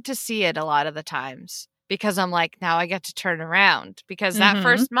glad to see it a lot of the times because I'm like, now I get to turn around because that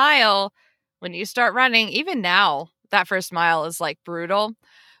first mile, when you start running, even now, that first mile is like brutal.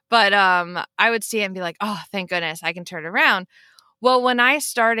 But I would see it and be like, oh, thank goodness I can turn around. Well, when I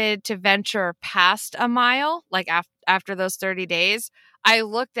started to venture past a mile, like after those 30 days, I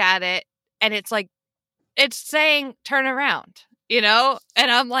looked at it and it's like, it's saying turn around, you know?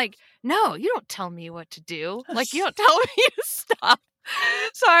 And I'm like, no, you don't tell me what to do. Like, you don't tell me to stop.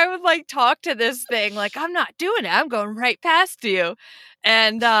 So I would like talk to this thing like, I'm not doing it. I'm going right past you.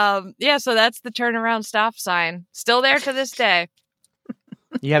 And so that's the turnaround stop sign. Still there to this day.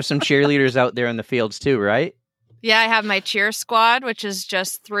 You have some cheerleaders out there in the fields too, right? Yeah, I have my cheer squad, which is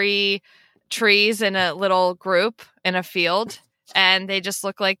just 3 trees in a little group in a field. And they just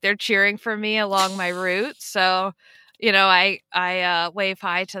look like they're cheering for me along my route. So, you know, I wave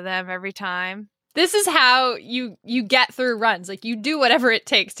hi to them every time. This is how you get through runs. Like, you do whatever it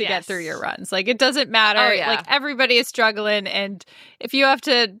takes to get through your runs. Like, it doesn't matter. Oh, yeah. Like, everybody is struggling, and if you have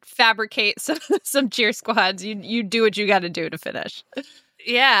to fabricate some cheer squads, you do what you got to do to finish.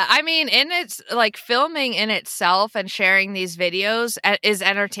 Yeah, I mean, it's like filming in itself and sharing these videos is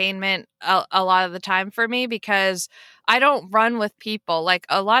entertainment a lot of the time for me because I don't run with people. Like,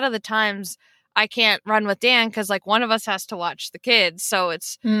 a lot of the times I can't run with Dan because like one of us has to watch the kids. So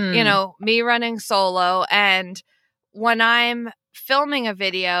it's, you know, me running solo. And when I'm filming a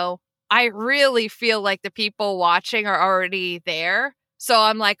video, I really feel like the people watching are already there. So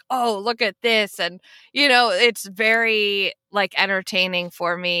I'm like, oh, look at this. And, you know, it's very like entertaining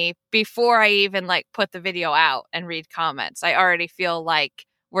for me before I even like put the video out and read comments. I already feel like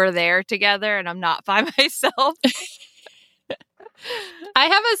we're there together and I'm not by myself. I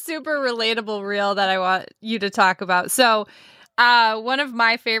have a super relatable reel that I want you to talk about. So, one of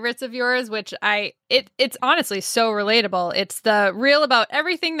my favorites of yours, which it's honestly so relatable. It's the reel about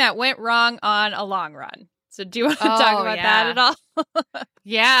everything that went wrong on a long run. So do you want to talk about that at all?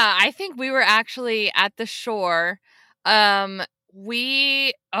 Yeah, I think we were actually at the shore. Oh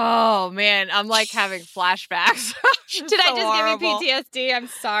man, I'm like having flashbacks. Did I just give you PTSD? I'm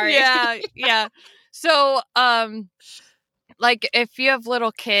sorry. Yeah. So, like if you have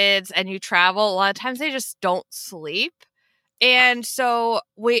little kids and you travel, a lot of times they just don't sleep. And so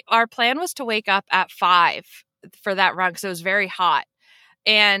our plan was to wake up at 5 for that run because it was very hot.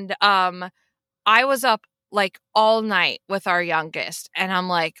 And I was up like all night with our youngest, and I'm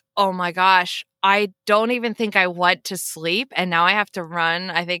like, oh my gosh, I don't even think I went to sleep, and now I have to run,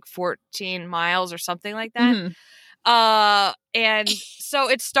 I think 14 miles or something like that. Mm-hmm. And so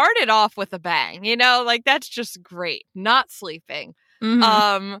it started off with a bang, like that's just great, not sleeping.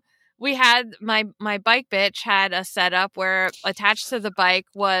 Mm-hmm. We had my bike bitch had a setup where attached to the bike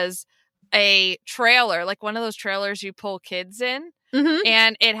was a trailer, like one of those trailers you pull kids in. Mm-hmm.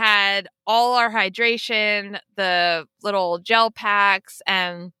 And it had all our hydration, the little gel packs,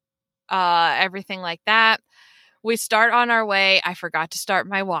 and everything like that. We start on our way. I forgot to start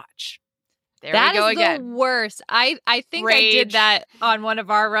my watch. There we go again. That is the worst. I think Rage. I did that on one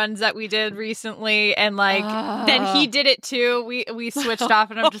of our runs that we did recently, and like then he did it too. We switched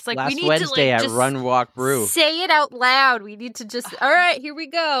off, and I'm just like, Last we need Wednesday to like at just Run Walk Brew. say it out loud. We need to just all right, here we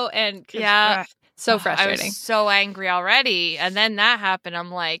go. And so frustrating. I was so angry already. And then that happened. I'm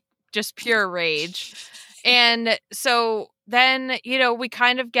like, just pure rage. And so then, we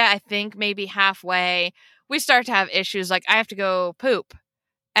kind of get, I think, maybe halfway. We start to have issues. Like, I have to go poop.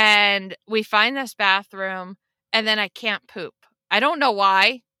 And we find this bathroom, and then I can't poop. I don't know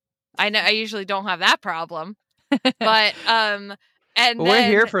why. I usually don't have that problem. But, we're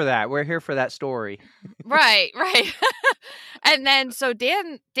here for that. We're here for that story. Right. And then so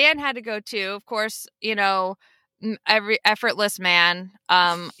Dan had to go too. Of course, every effortless man.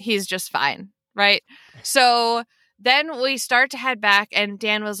 He's just fine, right? So then we start to head back, and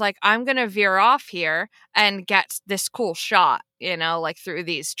Dan was like, "I'm gonna veer off here and get this cool shot, like through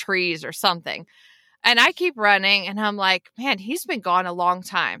these trees or something." And I keep running, and I'm like, "Man, he's been gone a long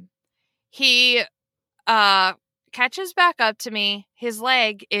time." He catches back up to me. His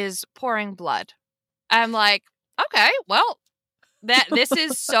leg is pouring blood. I'm like, okay, well, this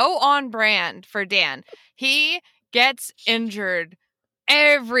is so on brand for Dan. He gets injured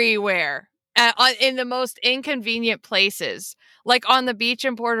everywhere in the most inconvenient places. Like on the beach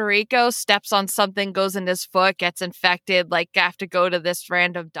in Puerto Rico, steps on something, goes in his foot, gets infected, like have to go to this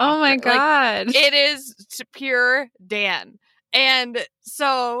random doctor. Oh my God. Like, it is pure Dan. And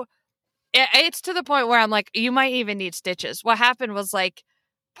so it's to the point where I'm like, you might even need stitches. What happened was like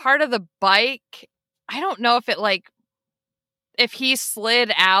part of the bike, I don't know if he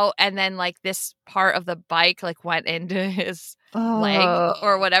slid out and then like this part of the bike like went into his leg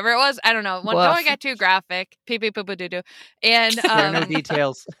or whatever it was. I don't know. Don't get too graphic. Pee pee poo poo doo doo. And There are no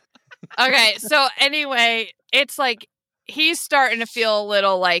details. Okay, so anyway, it's like he's starting to feel a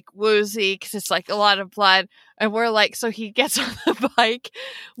little like woozy because it's like a lot of blood. And we're like, so he gets on the bike.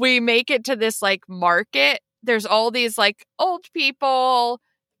 We make it to this like market. There's all these like old people,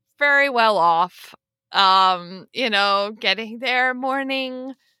 very well off, getting their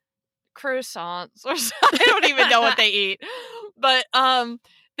morning croissants or something. I don't even know what they eat. But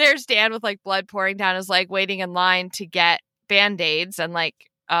there's Dan with like blood pouring down his leg, waiting in line to get Band-Aids and like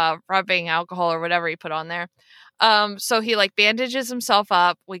rubbing alcohol or whatever he put on there. So he like bandages himself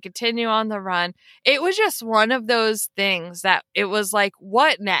up. We continue on the run. It was just one of those things that it was like,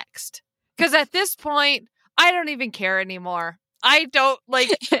 what next? Because at this point, I don't even care anymore. I don't like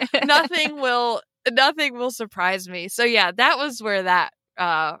nothing will surprise me. So yeah, that was where that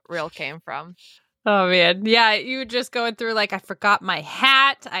reel came from. Oh man. Yeah, you were just going through like I forgot my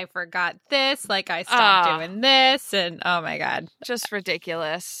hat, I forgot this, like I stopped doing this, and oh my God. Just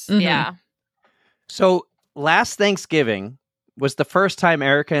ridiculous. Mm-hmm. Yeah. So last Thanksgiving was the first time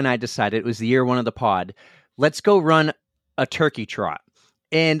Erica and I decided, it was the year one of the pod, let's go run a turkey trot.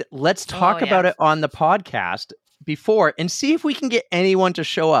 And let's talk about it on the podcast before and see if we can get anyone to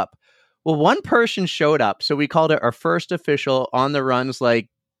show up. Well, one person showed up, so we called it our first official on the runs, like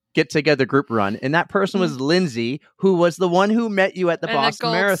get together group run. And that person was Lindsay, who was the one who met you at the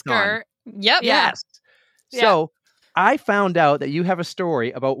Boston Marathon. Skirt. Yep. Yes. Yeah. So I found out that you have a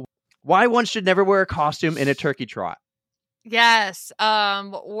story about why one should never wear a costume in a turkey trot. Yes.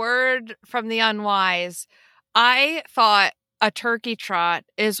 Word from the unwise. I thought a turkey trot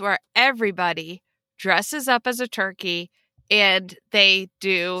is where everybody dresses up as a turkey and they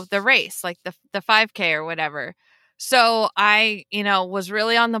do the race, like the 5K or whatever. So I, was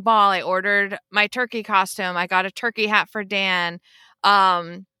really on the ball. I ordered my turkey costume. I got a turkey hat for Dan.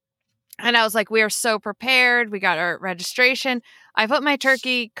 And I was like, we are so prepared. We got our registration. I put my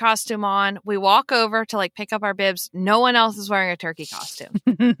turkey costume on. We walk over to like pick up our bibs. No one else is wearing a turkey costume.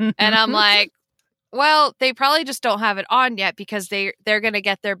 And I'm like, well, they probably just don't have it on yet because they're going to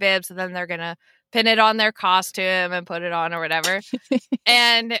get their bibs and then they're going to pin it on their costume and put it on or whatever.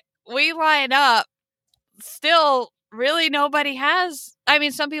 And we line up. Still, really nobody has. I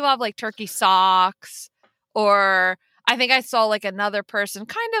mean, some people have like turkey socks, or I think I saw like another person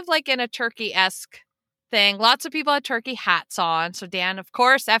kind of like in a turkey-esque thing. Lots of people had turkey hats on. So Dan, of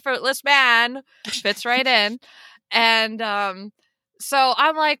course, effortless man, fits right in. And so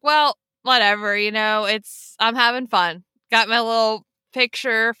I'm like, well, whatever, I'm having fun. Got my little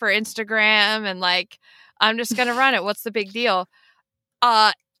picture for Instagram and like, I'm just going to run it. What's the big deal?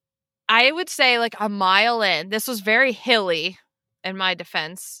 I would say like a mile in, this was very hilly in my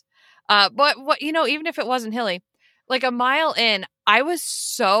defense. But what, even if it wasn't hilly, like a mile in, I was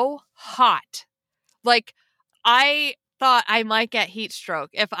so hot. Like I thought I might get heat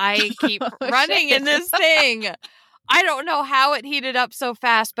stroke if I keep running in this thing. I don't know how it heated up so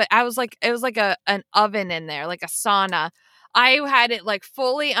fast, but it was like an oven in there, like a sauna. I had it like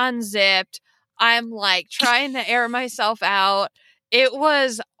fully unzipped. I'm like trying to air myself out. It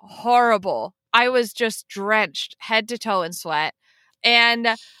was horrible. I was just drenched head to toe in sweat. And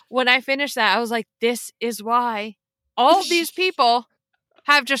when I finished that, I was like, this is why all these people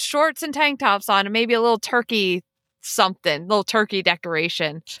have just shorts and tank tops on and maybe a little turkey little turkey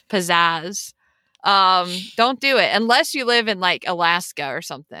decoration, pizzazz. Don't do it unless you live in like Alaska or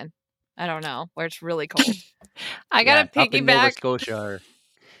something. I don't know, where it's really cold. I gotta up in Nova piggyback. Scotia. Or...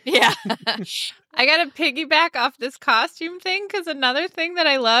 Yeah. I gotta piggyback off this costume thing because another thing that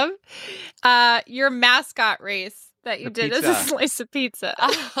I love, your mascot race that you did as a slice of pizza.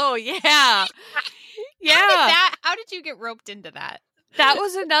 Oh yeah. Yeah. How did you get roped into that? That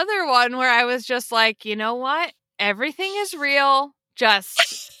was another one where I was just like, you know what? Everything is real.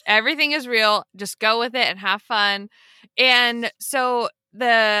 Everything is real. Just go with it and have fun. And so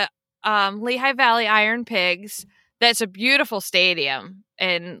the Lehigh Valley Iron Pigs, that's a beautiful stadium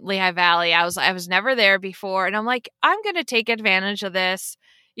in Lehigh Valley. I was never there before. And I'm like, I'm going to take advantage of this,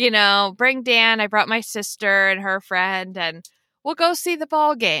 bring Dan. I brought my sister and her friend and we'll go see the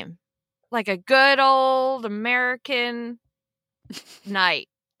ball game. Like a good old American night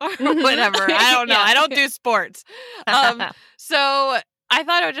or whatever. I don't know. Yeah. I don't do sports. So I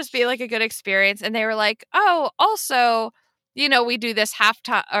thought it would just be like a good experience. And they were like, oh, also, we do this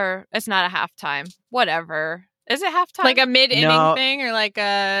halftime, or it's not a halftime. Whatever. Is it halftime? Like a mid-inning No. thing or like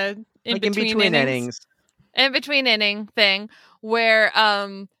a in between innings? In between inning thing where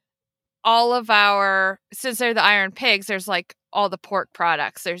all of since they're the Iron Pigs, there's like all the pork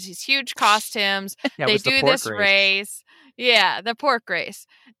products. There's these huge costumes. Yeah, They do this race. Yeah, the pork race.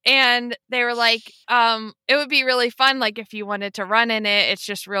 And they were like, it would be really fun, like if you wanted to run in it. It's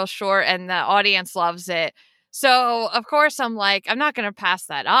just real short and the audience loves it. So of course I'm like, I'm not gonna pass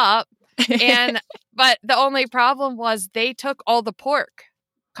that up. But the only problem was they took all the pork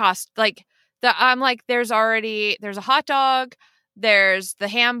I'm like, there's a hot dog, there's the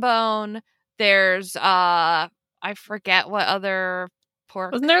ham bone, there's I forget what other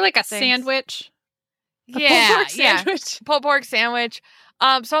pork. Wasn't there like a things. Sandwich? Yeah, Sandwich? pulled pork sandwich.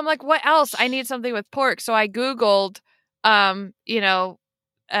 So I'm like, what else? I need something with pork. So I Googled,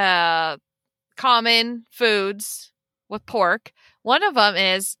 common foods with pork. One of them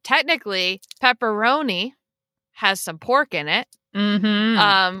is technically pepperoni has some pork in it.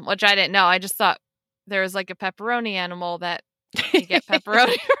 Mm-hmm. Which I didn't know. I just thought there was like a pepperoni animal that you get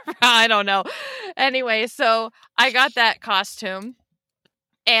pepperoni. I don't know. Anyway, so I got that costume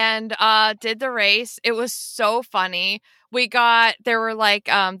and did the race. It was so funny. There were like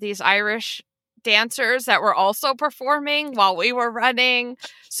these Irish dancers that were also performing while we were running.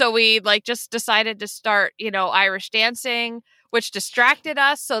 So we like just decided to start, Irish dancing, which distracted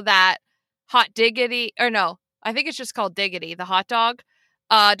us so that Hot Diggity, or no, I think it's just called Diggity, the hot dog,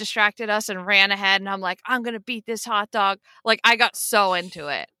 distracted us and ran ahead. And I'm like, I'm going to beat this hot dog. Like, I got so into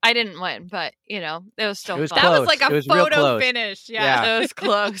it. I didn't win, but, it was still fun. That was like It a was real photo close. finish. Yeah. It was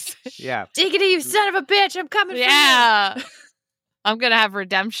close. Yeah. Diggity, you son of a bitch. I'm coming for you. Yeah. I'm going to have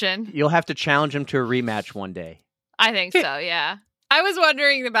redemption. You'll have to challenge him to a rematch one day. I think so, yeah. I was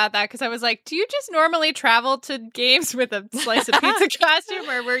wondering about that because I was like, do you just normally travel to games with a slice of pizza costume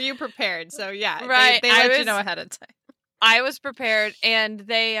or were you prepared? So yeah, Right. they let you know ahead of time. I was prepared, and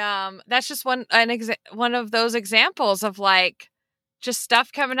they that's just one of those examples of like just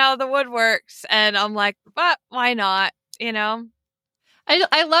stuff coming out of the woodworks, and I'm like, but why not? You know?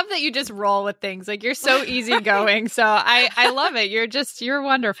 I love that you just roll with things. Like you're so easygoing. So I love it. You're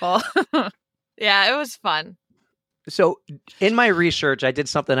wonderful. Yeah, it was fun. So in my research, I did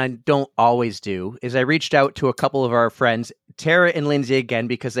something I don't always do, is I reached out to a couple of our friends, Tara and Lindsay, again,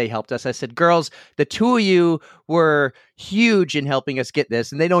 because they helped us. I said, girls, the two of you were huge in helping us get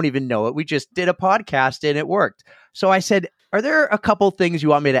this, and they don't even know it. We just did a podcast and it worked. So I said, are there a couple things you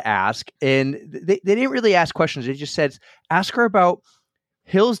want me to ask? And they didn't really ask questions. They just said, ask her about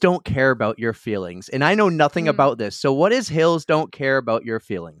hills don't care about your feelings. And I know nothing about this. So what is hills don't care about your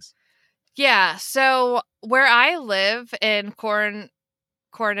feelings? Yeah, so where I live in Corn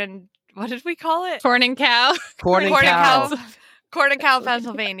and what did we call it? Corn and cow. Corn and cow. Corn and Cow,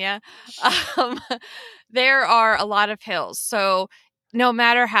 Pennsylvania. There are a lot of hills. So no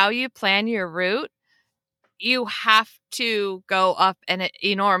matter how you plan your route, you have to go up an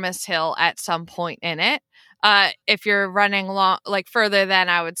enormous hill at some point in it. If you're running long, like further than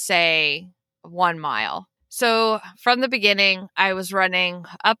I would say 1 mile. So from the beginning, I was running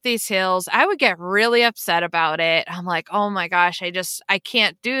up these hills. I would get really upset about it. I'm like, oh my gosh, I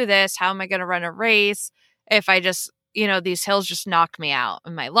can't do this. How am I going to run a race if I just, these hills just knock me out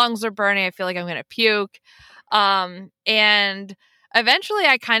and my lungs are burning. I feel like I'm going to puke. And eventually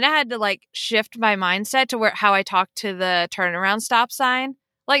I kind of had to like shift my mindset to how I talk to the turnaround stop sign.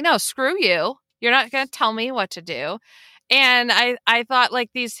 Like, no, screw you. You're not going to tell me what to do. And I thought,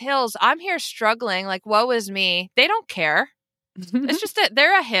 like, these hills, I'm here struggling. Like, woe is me. They don't care. It's just that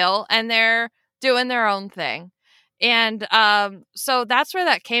they're a hill and they're doing their own thing. And so that's where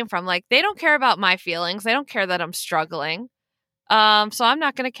that came from. Like, they don't care about my feelings. They don't care that I'm struggling. So I'm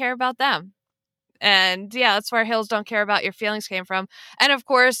not going to care about them. And yeah, that's where hills don't care about your feelings came from. And of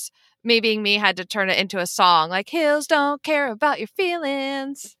course, me being me had to turn it into a song. Like, hills don't care about your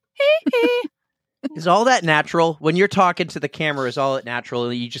feelings. Hee hee. Is all that natural? When you're talking to the camera, is all that natural?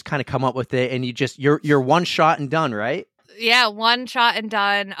 And you just kind of come up with it and you're one shot and done, right? Yeah, one shot and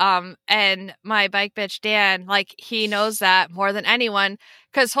done. And my bike bitch, Dan, like, he knows that more than anyone,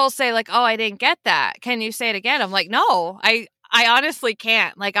 because he'll say, like, oh, I didn't get that. Can you say it again? I'm like, no, I honestly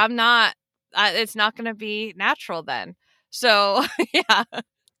can't. Like, I'm not, it's not going to be natural then. So, yeah.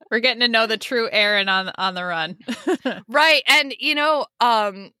 We're getting to know the true Erin on the run. Right. And,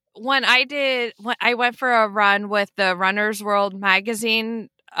 when I went for a run with the Runner's World magazine,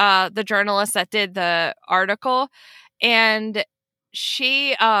 the journalist that did the article, and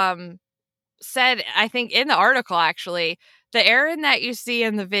she said, I think in the article, actually, the Erin that you see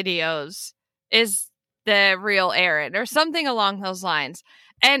in the videos is the real Erin or something along those lines.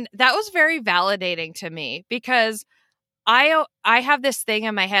 And that was very validating to me because I have this thing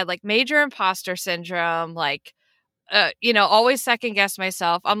in my head, like major imposter syndrome, like, always second guess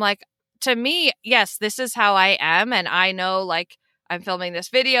myself. I'm like, to me, yes, this is how I am. And I know, like, I'm filming this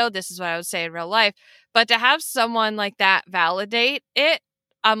video. This is what I would say in real life. But to have someone like that validate it,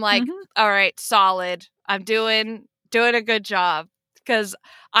 I'm like, all right, solid. I'm doing a good job because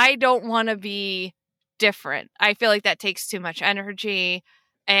I don't want to be different. I feel like that takes too much energy.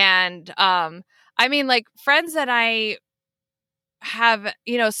 And I mean, like, friends that I have,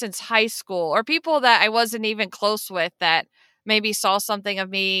 since high school, or people that I wasn't even close with that maybe saw something of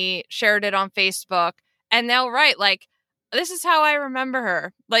me, shared it on Facebook, and they'll write like, this is how I remember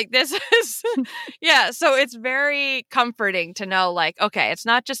her. Like, this is, yeah. So it's very comforting to know, like, okay, it's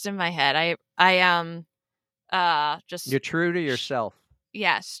not just in my head. I am just. You're true to yourself.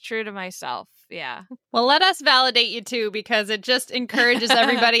 Yes, true to myself. Yeah. Well, let us validate you too, because it just encourages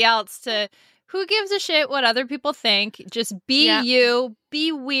everybody else to. Who gives a shit what other people think? Just be you,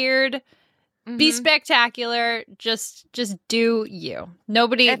 be weird, be spectacular. Just do you.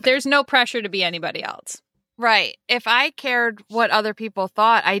 There's no pressure to be anybody else. Right. If I cared what other people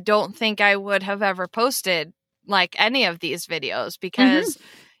thought, I don't think I would have ever posted like any of these videos because,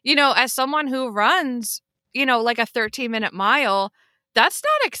 as someone who runs, like a 13-minute mile, that's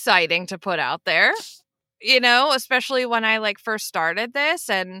not exciting to put out there, especially when I like first started this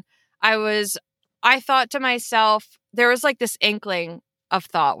and I thought to myself, there was like this inkling of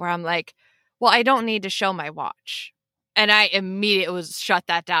thought where I'm like, well, I don't need to show my watch. And I immediately shut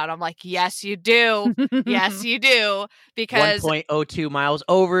that down. I'm like, yes, you do. Yes, you do. Because 1.02 miles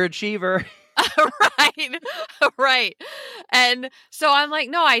overachiever. Right. And so I'm like,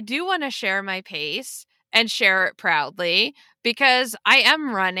 no, I do want to share my pace and share it proudly. because I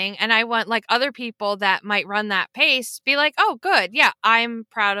am running and I want like other people that might run that pace be like, oh, good. Yeah, I'm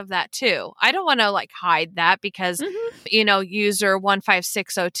proud of that too. I don't want to like hide that because, user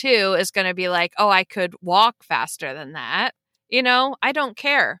 15602 is going to be like, oh, I could walk faster than that. I don't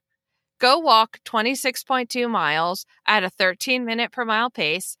care. Go walk 26.2 miles at a 13-minute per mile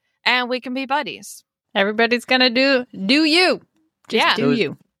pace and we can be buddies. Everybody's going to do you. Just do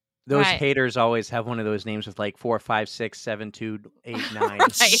you. Those Right. haters always have one of those names with like 4, 5, 6, 7, 2, 8, 9.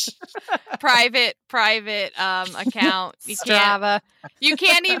 Right. Private account. Strava. You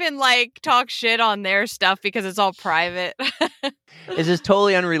can't even like talk shit on their stuff because it's all private. This is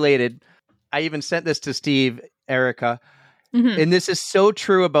totally unrelated. I even sent this to Steve, Erica, and this is so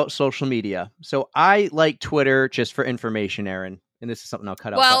true about social media. So I like Twitter just for information, Erin, and this is something I'll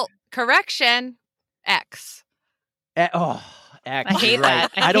cut out. Well, correction, X. X. I hate right.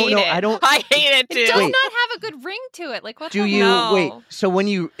 that. I don't hate know. it. I hate it too. It does Wait. not have a good ring to it. Like, what Do the you hell? No. wait? So when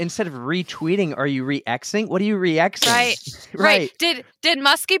you instead of retweeting, are you re-Xing? What are you re-Xing? Right. Right. Did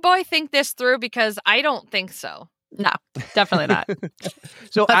Muskie Boy think this through? Because I don't think so. No, definitely not.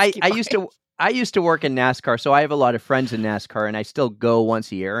 So Let's I keep used to work in NASCAR, so I have a lot of friends in NASCAR, and I still go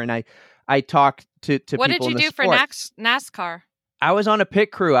once a year, and I talk to What people did in you the do for sport. NASCAR? I was on a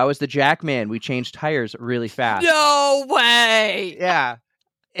pit crew. I was the jack man. We changed tires really fast. No way. Yeah,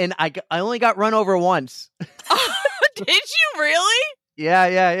 and I only got run over once. Did you really?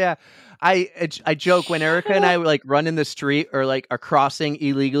 Yeah. I joke when Erica and I would like run in the street or like are crossing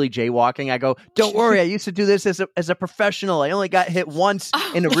illegally jaywalking. I go, "Don't worry, I used to do this as a professional. I only got hit once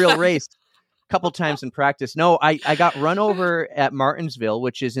in a real race, a couple times in practice." No, I got run over at Martinsville,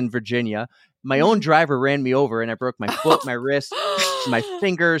 which is in Virginia. My own driver ran me over, and I broke my foot, my wrist, my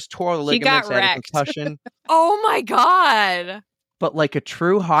fingers, tore the He got ligaments. I had a wrecked. concussion. Oh my God. But like a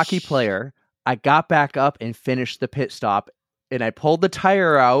true hockey player, I got back up and finished the pit stop. And I pulled the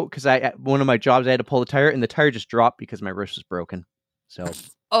tire out because one of my jobs I had to pull the tire, and the tire just dropped because my wrist was broken. So,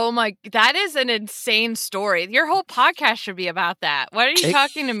 Oh my, that is an insane story. Your whole podcast should be about that. What are you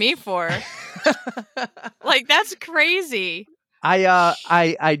talking to me for? Like, that's crazy.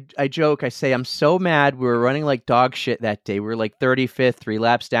 I joke. I say I'm so mad. We were running like dog shit that day. We were like 35th, 3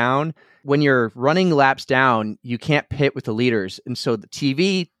 laps down. When you're running laps down, you can't pit with the leaders, and so the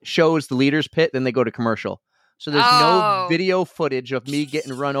TV shows the leaders pit, then they go to commercial. So there's no video footage of me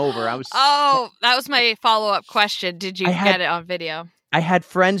getting run over. That was my follow-up question. Did you get it on video? I had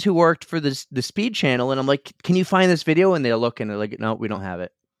friends who worked for the Speed Channel, and I'm like, "Can you find this video?" And they look, and they're like, "No, we don't have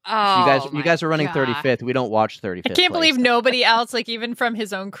it." Oh, You guys are running 35th. We don't watch 35th. I can't believe nobody else, like even from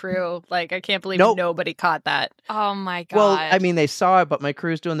his own crew, like I can't believe nobody caught that. Oh my God. Well, I mean, they saw it, but my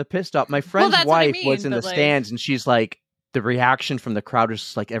crew's doing the pit stop. My friend's that's what I wife mean, was in the but, like- stands, and she's like, the reaction from the crowd was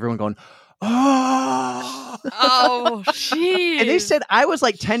just like everyone going, "Oh!" Oh, jeez. And they said I was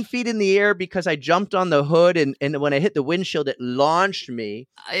like 10 feet in the air because I jumped on the hood, and when I hit the windshield, it launched me,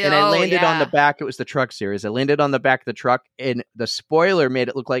 and I landed on the back. It was the truck series. I landed on the back of the truck, and the spoiler made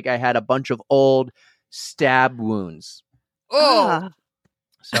it look like I had a bunch of old stab wounds. Oh,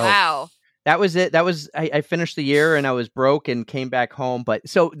 So wow. that was it. I finished the year, and I was broke and came back home. But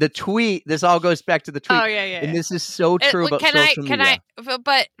so the tweet, this all goes back to the tweet. Oh yeah. And this is so true about social media.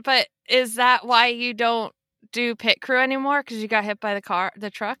 But is that why you don't do pit crew anymore? Because you got hit by the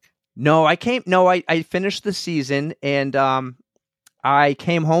truck? No, I finished the season, and I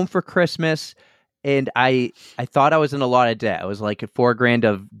came home for Christmas, and I thought I was in a lot of debt. I was like at $4,000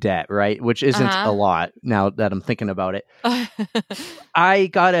 of debt, right? Which isn't a lot now that I'm thinking about it. I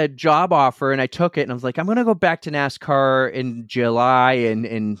got a job offer, and I took it, and I was like, I'm going to go back to NASCAR in July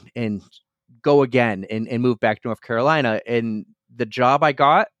and go again and move back to North Carolina. And the job I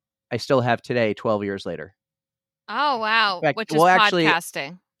got, I still have today, 12 years later. Oh, wow. In fact, Which is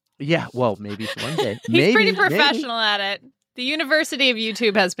podcasting. Yeah, well, maybe one day. He's pretty professional at it. The University of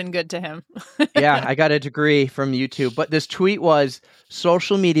YouTube has been good to him. Yeah, I got a degree from YouTube. But this tweet was,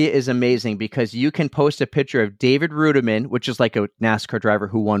 social media is amazing because you can post a picture of David Rudiman, which is like a NASCAR driver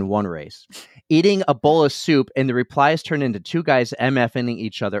who won one race, eating a bowl of soup, and the replies turn into two guys MFing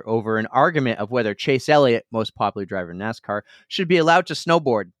each other over an argument of whether Chase Elliott, most popular driver in NASCAR, should be allowed to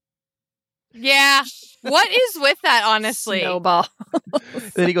snowboard. Yeah. What is with that, honestly? Snowball.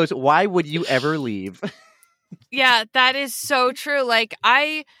 Then he goes, why would you ever leave? Yeah, that is so true. Like,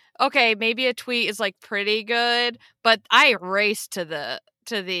 maybe a tweet is like pretty good, but I race to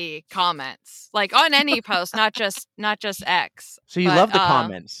the comments, like on any post, not just X. So you love the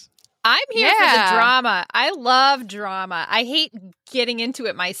comments. I'm here for Yeah. the drama. I love drama. I hate getting into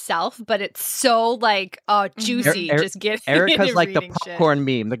it myself, but it's so like juicy. Just getting Erica's into like the reading popcorn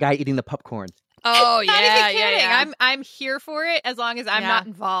meme, the guy eating the popcorn. Oh, Not yeah, even kidding. yeah. I'm here for it as long as I'm Yeah. not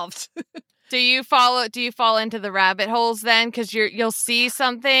involved. Do you fall into the rabbit holes then? Because you'll see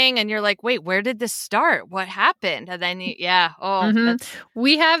something and you're like, wait, where did this start? What happened? And then that's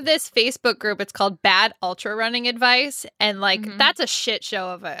We have this Facebook group. It's called Bad Ultra Running Advice, and like that's a shit show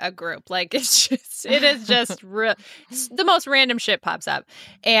of a group. Like it is just the most random shit pops up,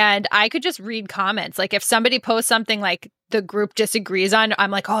 and I could just read comments. Like if somebody posts something like the group disagrees on,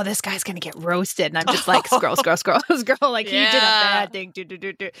 I'm like, oh, this guy's gonna get roasted, and I'm just like scroll. Like he did a bad thing.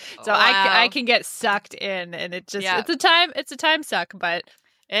 So I can get sucked in, and it's a time suck. But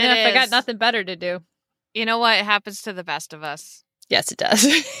if I got nothing better to do, you know what? It happens to the best of us. yes, it does.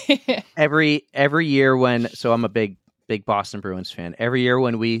 Every year so I'm a big Boston Bruins fan. Every year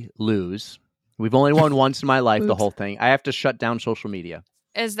when we lose, we've only won once in my life. The whole thing, I have to shut down social media.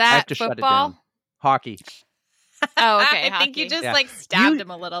 Is I have that to football? shut it down. Hockey. Oh, okay. I think you hockey. just like stabbed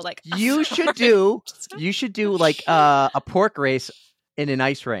him a little. Like You should do like a pork race in an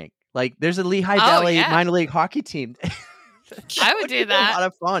ice rink. Like there's a Lehigh Valley minor league hockey team. I would do that. A lot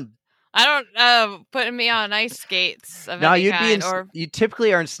of fun. I don't putting me on ice skates. Of No, any you'd kind, be you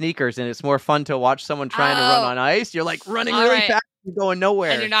typically are in sneakers, and it's more fun to watch someone trying to run on ice. You're like running really fast and going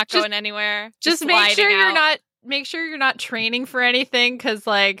nowhere, and you're not going anywhere. Just make sure you're not training for anything, because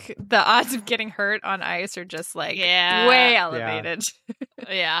like the odds of getting hurt on ice are just like way elevated.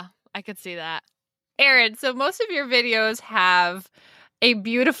 Yeah, I could see that. Erin, so most of your videos have a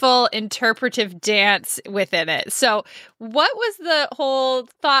beautiful interpretive dance within it. So what was the whole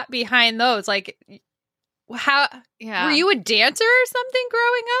thought behind those? Like how were you a dancer or something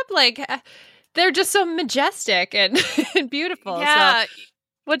growing up? Like they're just so majestic and beautiful. Yeah. So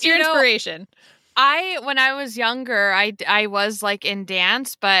what's your inspiration? When I was younger, I was like in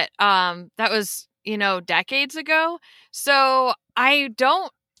dance, but that was, decades ago. So I'm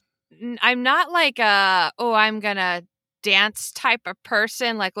not like I'm gonna dance type of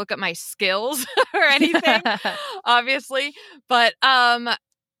person, like look at my skills or anything, obviously. But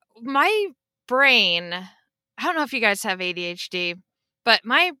my brain, I don't know if you guys have ADHD, but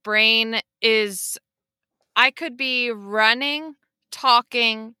my brain I could be running,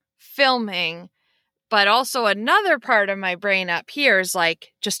 talking, filming, but also another part of my brain up here is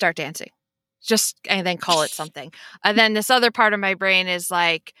like, just start dancing. And then call it something. And then this other part of my brain is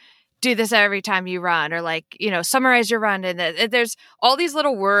like, do this every time you run, or like, summarize your run. And there's all these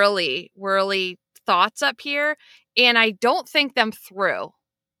little whirly thoughts up here, and I don't think them through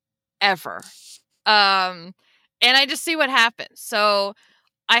ever. And I just see what happens. So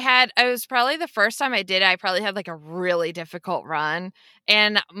I was probably the first time I did it, I probably had like a really difficult run,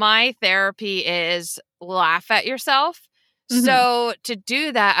 and my therapy is laugh at yourself. So to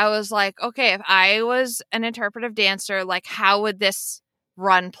do that, I was like, okay, if I was an interpretive dancer, like how would this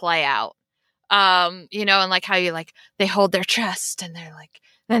run play out? And like how you like they hold their chest and they're like,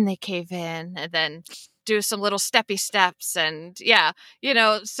 then they cave in and then do some little steppy steps, and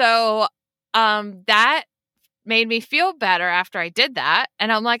so that made me feel better after I did that,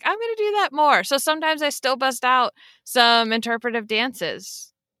 and I'm like, I'm gonna do that more. So sometimes I still bust out some interpretive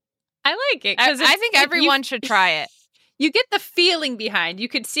dances. I like it because I think everyone should try it. You get the feeling behind. You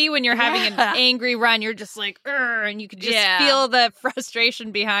could see when you're having an angry run, you're just like, and you could just feel the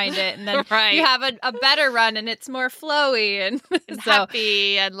frustration behind it. And then you have a better run, and it's more flowy and so,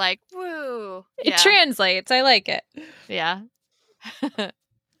 happy and like, woo. It translates. I like it. Yeah.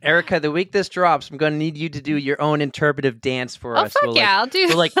 Erica, the week this drops, I'm going to need you to do your own interpretive dance for us. Fuck I'll do.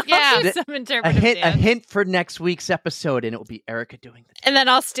 So like, I'll do some interpretive dance. A hint for next week's episode, and it will be Erica doing the dance. And then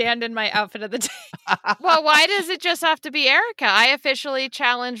I'll stand in my outfit of the day. Well, why does it just have to be Erica? I officially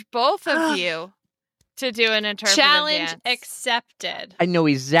challenge both of you to do an interpretive dance. Challenge accepted. I know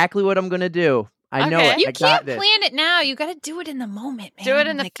exactly what I'm going to do. I know it. You I can't got this. plan it now. You got to do it in the moment, man. Do it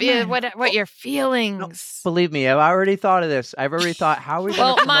in the what your feelings. No, believe me, I've already thought of this. I've already thought, how are we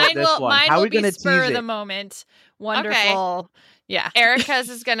going to promote this one? Mine How are will we going to tease spur it? the moment. Wonderful. Okay. Yeah. Erica's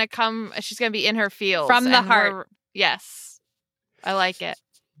is going to come. She's going to be in her feels. From the heart. Yes. I like it.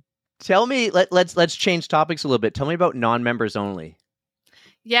 Tell me, let's change topics a little bit. Tell me about non-members only.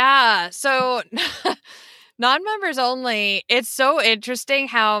 Yeah. So non-members only, it's so interesting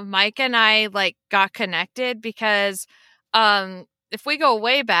how Mike and I like got connected, because if we go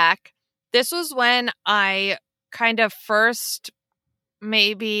way back, this was when I kind of first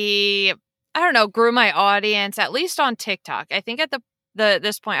maybe, I don't know, grew my audience, at least on TikTok. I think at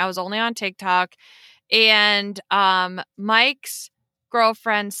this point I was only on TikTok, and Mike's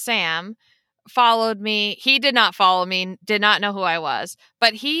girlfriend Sam followed me. He did not follow me, did not know who I was,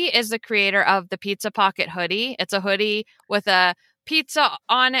 but he is the creator of the Pizza Pocket hoodie. It's a hoodie with a pizza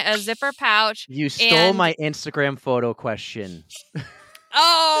on it, a zipper pouch. You stole and- my Instagram photo question.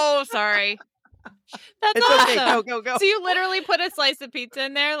 Oh, sorry. That's It's awesome. okay. Go. So you literally put a slice of pizza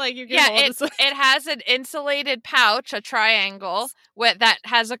in there, like you can Yeah, hold a slice. it has an insulated pouch, a triangle, that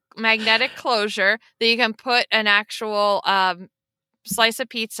has a magnetic closure that you can put an actual slice of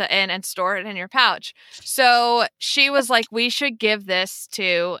pizza in and store it in your pouch. So she was like, we should give this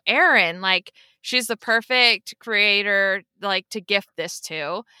to Erin. Like, she's the perfect creator, like, to gift this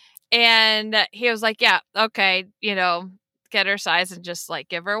to. And he was like, yeah, okay, get her size and just like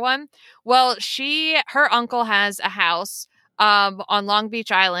give her one. Well, her uncle has a house on Long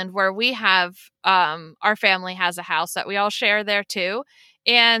Beach Island where we have our family has a house that we all share there too.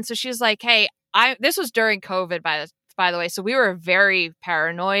 And so she's like, hey, this was during COVID by the way, so we were very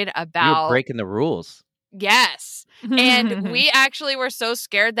paranoid about You were breaking the rules. Yes. And we actually were so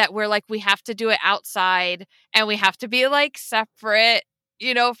scared that we're like, we have to do it outside and we have to be like separate,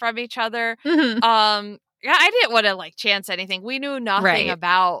 from each other. Yeah, I didn't want to like chance anything. We knew nothing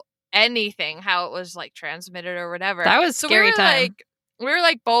about anything, how it was like transmitted or whatever. That was scary time. We were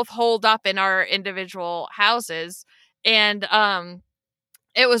like both holed up in our individual houses, and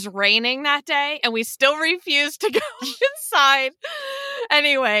it was raining that day, and we still refused to go inside.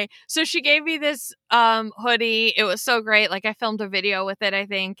 Anyway, so she gave me this hoodie. It was so great. Like, I filmed a video with it, I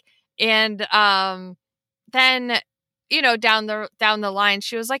think, and then. Down the line,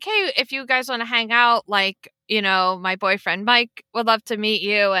 she was like, hey, if you guys want to hang out, like, my boyfriend Mike would love to meet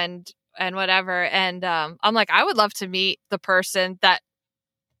you and whatever. And I'm like, I would love to meet the person that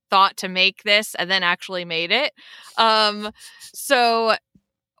thought to make this and then actually made it. So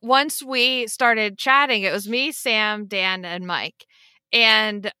once we started chatting, it was me, Sam, Dan, and Mike.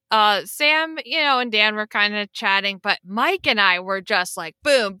 And Sam, and Dan were kind of chatting, but Mike and I were just like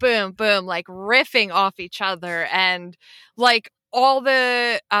boom, boom, boom, like riffing off each other, and like all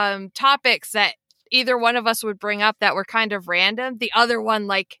the topics that either one of us would bring up that were kind of random, the other one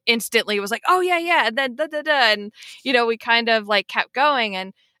like instantly was like, oh yeah, and then and we kind of like kept going,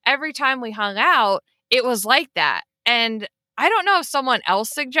 and every time we hung out, it was like that. And I don't know if someone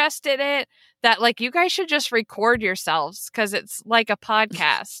else suggested it, that like, you guys should just record yourselves because it's like a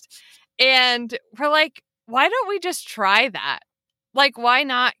podcast. And we're like, why don't we just try that? Like, why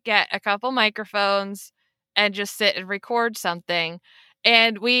not get a couple microphones and just sit and record something?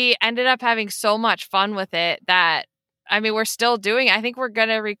 And we ended up having so much fun with it that, I mean, we're still doing it. I think we're going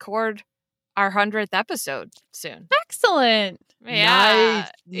to record our 100th episode soon. Excellent. Yeah.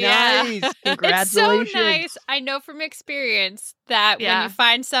 Nice. Congratulations. It's so nice. I know from experience that when you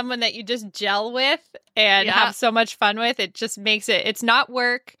find someone that you just gel with and have so much fun with, it just makes it's not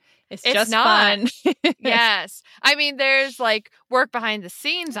work. It's just fun. Yes. I mean, there's like work behind the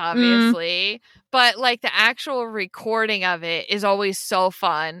scenes, obviously, but like the actual recording of it is always so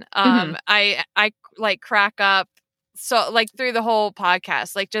fun. I like crack up so like through the whole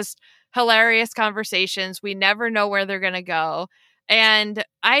podcast, like just hilarious conversations. We never know where they're going to go. And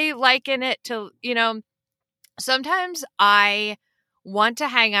I liken it to, sometimes I want to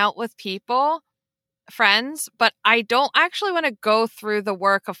hang out with people, friends, but I don't actually want to go through the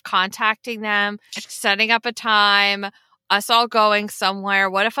work of contacting them, setting up a time, us all going somewhere.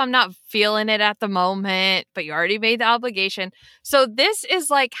 What if I'm not feeling it at the moment, but you already made the obligation? So this is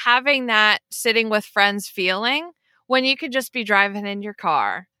like having that sitting with friends feeling when you could just be driving in your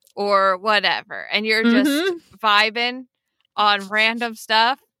car or whatever, and you're just vibing on random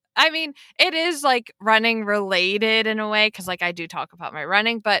stuff. I mean, it is like running related in a way, because like I do talk about my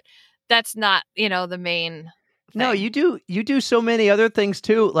running, but that's not, the main thing. No, you do so many other things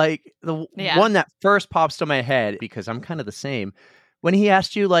too. Like the one that first pops to my head, because I'm kind of the same. When he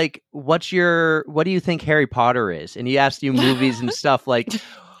asked you like, what do you think Harry Potter is? And he asked you movies and stuff like,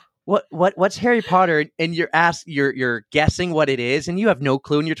 what's Harry Potter? And you're guessing what it is, and you have no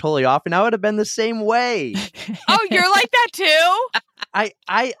clue, and you're totally off. And I would have been the same way. Oh, you're like that too?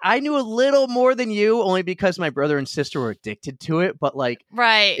 I knew a little more than you, only because my brother and sister were addicted to it. But like,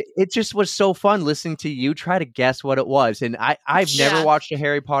 right, it just was so fun listening to you try to guess what it was. And I've never watched a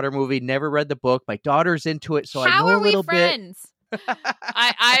Harry Potter movie, never read the book. My daughter's into it, so I know a little bit.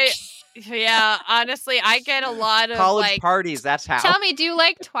 Yeah, honestly, I get a lot of college like parties. That's how. Tell me, do you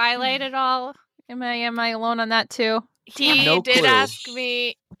like Twilight at all? Am I alone on that too? He did ask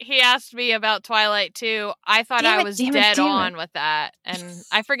me. He asked me about Twilight too. I thought I was dead on with that, and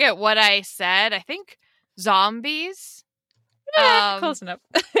I forget what I said. I think zombies. Close enough.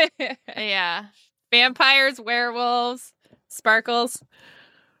 Yeah, vampires, werewolves, sparkles.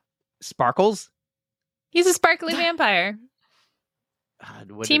 Sparkles. He's a sparkly vampire.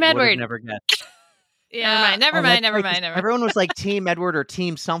 God, Team Edward. Never get. Yeah. Never mind. Everyone was like Team Edward or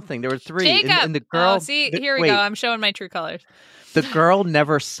Team something. There were three. Jacob. And the girl. Here we go. I'm showing my true colors. The girl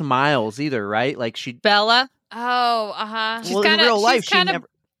never smiles either, right? Like she. Bella. Oh, uh-huh. Well, in real life, she never.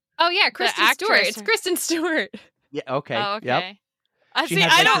 Oh yeah, Kristen Stewart. actress. It's Kristen Stewart. Yeah. Okay. Oh, okay. Yep. She See,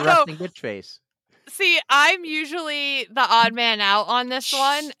 has I like don't a know. resting bitch face. See, I'm usually the odd man out on this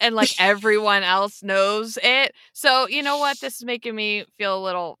one, and like everyone else knows it. So you know what? This is making me feel a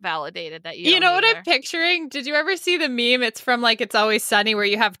little validated that you. You know what either. I'm picturing? Did you ever see the meme? It's from like It's Always Sunny, where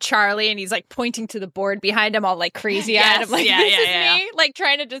you have Charlie and he's like pointing to the board behind him, all like crazy Yes, at him, like yeah, this yeah, is yeah. me, like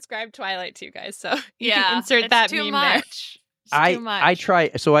trying to describe Twilight to you guys. So you Yeah, can insert it's that too meme much. It's I too much. I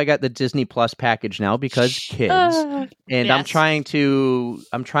try. So I got the Disney Plus package now because kids. there. And I'm Yes. trying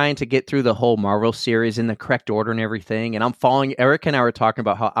to get through the whole Marvel series in the correct order and everything. And I'm falling. Eric and I were talking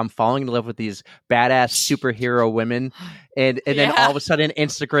about how I'm falling in love with these badass superhero women. And then Yeah. all of a sudden,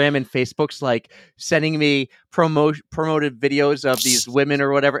 Instagram and Facebook's like sending me promoted videos of these women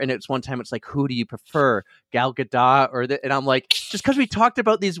or whatever. And it's one time it's like, who do you prefer, Gal Gadot or and I'm like, just because we talked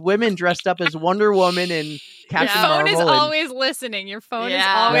about these women dressed up as Wonder Woman and Your Captain phone is Marvel. always listening. Your phone is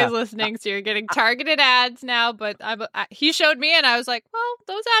Yeah. always Yeah. listening. So you're getting targeted ads now. But he showed me, and I was like, well,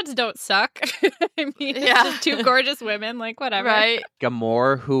 those ads don't suck. I mean, it's Yeah. just two gorgeous women. Like whatever. Right.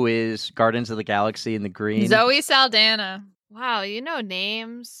 Gamora, who is Guardians of the Galaxy in the green. Zoe Saldana. Wow, you know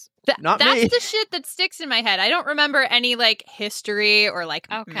names. Not That's me. the shit that sticks in my head. I don't remember any like history or like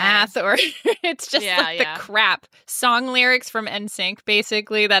Okay. math or it's just Yeah, like yeah. the crap. Song lyrics from NSYNC,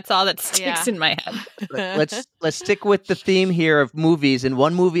 basically. That's all that sticks Yeah. in my head. Let's stick with the theme here of movies. And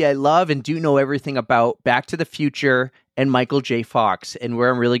one movie I love and do know everything about, Back to the Future and Michael J. Fox. And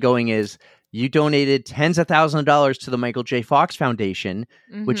where I'm really going is you donated tens of thousands of dollars to the Michael J. Fox Foundation,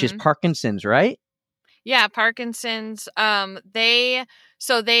 which is Mhm. Parkinson's, right? Yeah, Parkinson's. They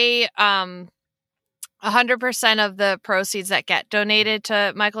 100% of the proceeds that get donated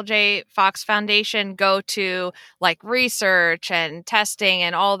to Michael J. Fox Foundation go to like research and testing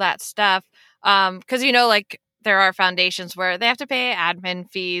and all that stuff. Because like there are foundations where they have to pay admin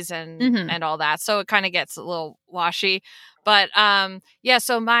fees and Mhm. and all that, so it kind of gets a little washy. But yeah.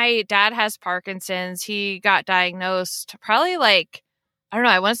 So my dad has Parkinson's. He got diagnosed probably like I don't know.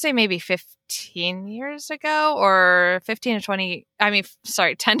 I want to say maybe 15 years ago or 15 to 20. I mean,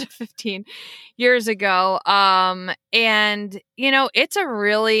 sorry, 10 to 15 years ago. And, it's a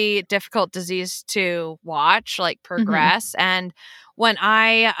really difficult disease to watch, like progress. And when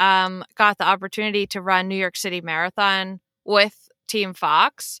I got the opportunity to run New York City Marathon with Team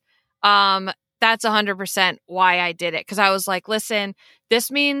Fox, that's 100% why I did it. Because I was like, listen,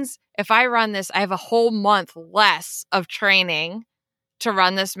 this means if I run this, I have a whole month less of training to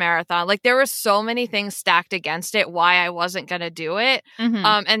run this marathon. Like there were so many things stacked against it why I wasn't going to do it.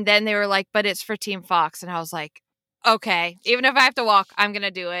 Mhm. And then they were like, but it's for Team Fox. And I was like, okay, even if I have to walk, I'm going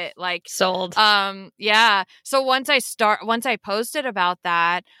to do it. Like, Sold. yeah. So once I posted about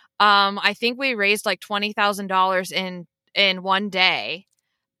that, I think we raised like $20,000 in one day.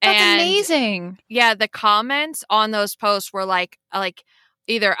 That's And amazing. yeah, the comments on those posts were like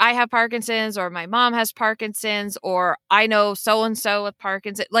either I have Parkinson's or my mom has Parkinson's or I know so-and-so with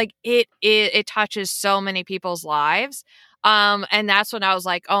Parkinson's. Like it touches so many people's lives. And that's when I was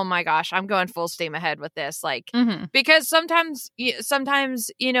like, oh my gosh, I'm going full steam ahead with this. Like, Mhm. because sometimes,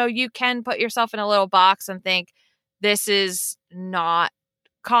 you can put yourself in a little box and think this is not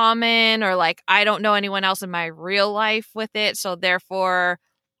common or like, I don't know anyone else in my real life with it. So therefore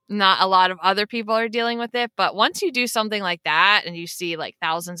not a lot of other people are dealing with it. But once you do something like that and you see like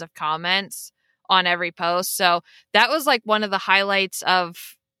thousands of comments on every post. So that was like one of the highlights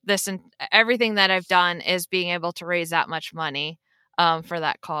of this and everything that I've done is being able to raise that much money for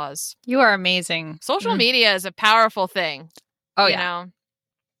that cause. You are amazing. Social media is a powerful thing. Oh you yeah. know?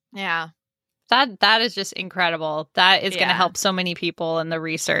 Yeah. That is just incredible. That is going to Yeah. help so many people in the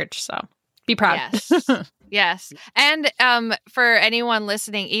research. So be proud. Yes. Yes. And for anyone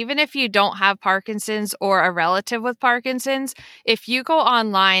listening, even if you don't have Parkinson's or a relative with Parkinson's, if you go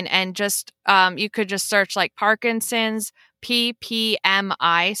online and just you could just search like Parkinson's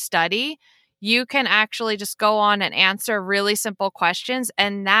PPMI study, you can actually just go on and answer really simple questions.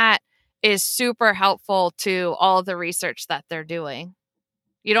 And that is super helpful to all of the research that they're doing.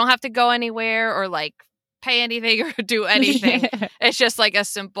 You don't have to go anywhere or like pay anything or do anything. It's just like a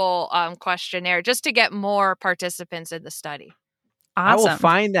simple questionnaire just to get more participants in the study. I will Awesome.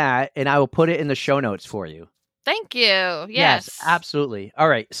 find that and I will put it in the show notes for you. Thank you. Yes. Absolutely. All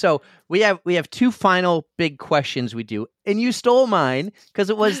right. So we have two final big questions we do. And you stole mine because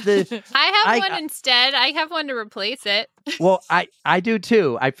it was the I have one instead. I have one to replace it. well, I do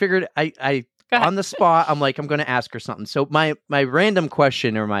too. I figured I on the spot, I'm like, I'm going to ask her something. So my random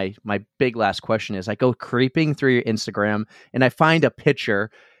question, or my big last question, is I go creeping through your Instagram and I find a picture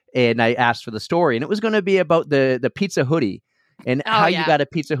and I asked for the story, and it was going to be about the pizza hoodie and how you got a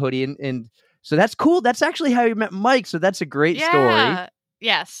pizza hoodie. And so that's cool. That's actually how you met Mike. So that's a great story.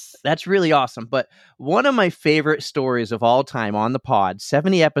 Yes. That's really awesome. But one of my favorite stories of all time on the pod,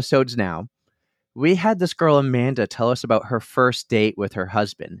 70 episodes now, we had this girl, Amanda, tell us about her first date with her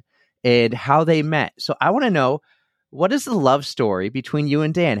husband and how they met. So I want to know, what is the love story between you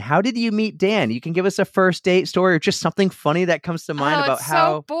and Dan? How did you meet Dan? You can give us a first date story or just something funny that comes to mind about it's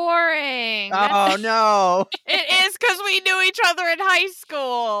how. So boring. Oh, no. It is because we knew each other in high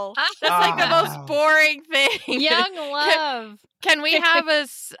school. That's like the most boring thing. Young love. Can we have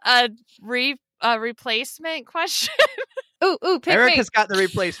a replacement question? Ooh, pick Erica's me. got the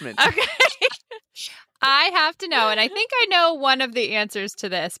replacement. Okay. I have to know, and I think I know one of the answers to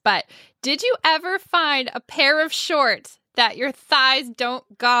this, but did you ever find a pair of shorts that your thighs don't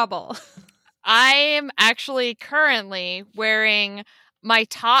gobble? I am actually currently wearing my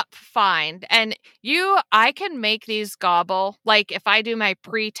top find, and I can make these gobble. Like if I do my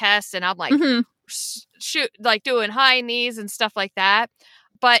pre-test and I'm like shoot, like doing high knees and stuff like that.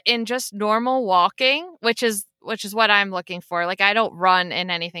 But in just normal walking, which is what I'm looking for. Like I don't run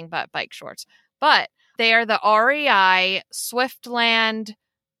in anything but bike shorts, but they are the REI Swiftland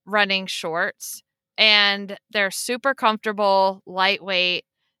running shorts, and they're super comfortable, lightweight,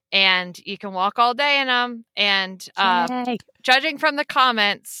 and you can walk all day in them. And judging from the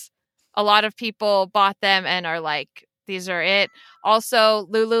comments, a lot of people bought them and are like, these are it. Also,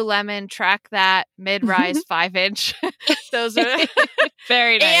 Lululemon Track That mid-rise 5-inch. Those are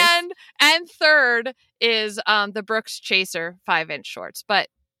very nice. And third is the Brooks Chaser 5-inch shorts, but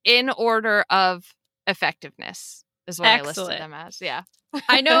in order of effectiveness is what I listed them as. Yeah.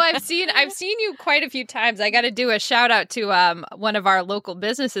 I know I've seen you quite a few times. I got to do a shout out to one of our local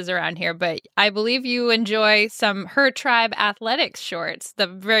businesses around here, but I believe you enjoy some Her Tribe Athletics shorts, the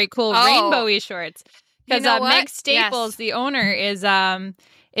very cool rainbowy shorts. Because Meg Staples, the owner,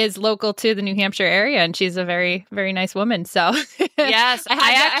 is local to the New Hampshire area, and she's a very, very nice woman. So yes,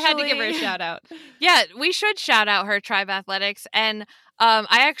 I had to give her a shout out. Yeah, we should shout out Her Tribe Athletics. And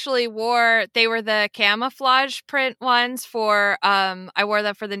I actually they were the camouflage print ones I wore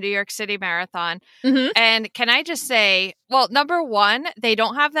them for the New York City Marathon. Mm-hmm. And can I just say, well, number one, they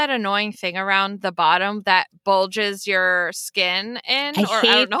don't have that annoying thing around the bottom that bulges your skin in. I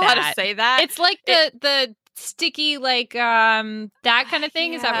don't know how to say that. It's like the sticky, like that kind of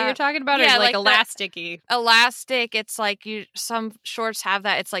thing. Is that what you're talking about? Yeah, or like elasticy. Elastic. It's like some shorts have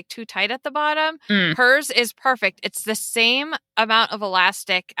that. It's like too tight at the bottom. Hers is perfect. It's the same amount of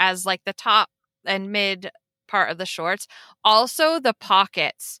elastic as like the top and mid part of the shorts. Also the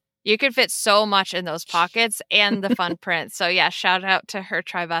pockets. You can fit so much in those pockets and the fun print. So yeah, shout out to Her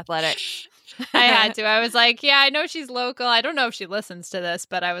Tribe Athletics. I had to. I was like, yeah, I know she's local. I don't know if she listens to this,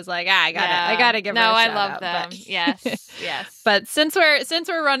 but I was like, I gotta give her a shout out. No, I love them. But... Yes. But since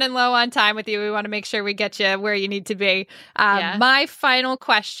we're running low on time with you, we want to make sure we get you where you need to be. My final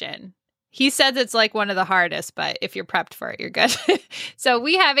question. He says it's like one of the hardest, but if you're prepped for it, you're good. So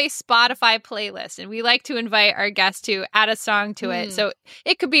we have a Spotify playlist, and we like to invite our guests to add a song to it. So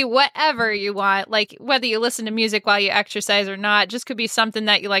it could be whatever you want, like whether you listen to music while you exercise or not, just could be something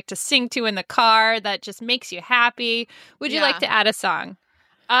that you like to sing to in the car that just makes you happy. Would you like to add a song?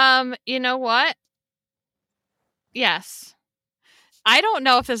 You know what? Yes. I don't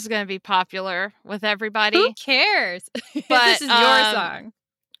know if this is going to be popular with everybody. Who cares? But this is your song.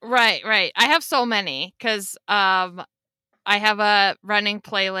 Right. I have so many because I have a running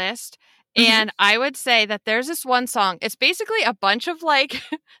playlist, and I would say that there's this one song. It's basically a bunch of like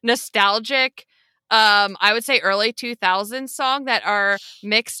nostalgic, I would say early 2000s song that are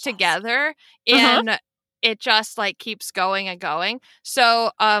mixed together, and it just like keeps going and going. So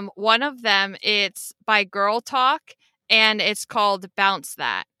one of them, it's by Girl Talk, and it's called Bounce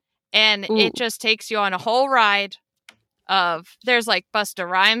That, and it just takes you on a whole ride. There's like Busta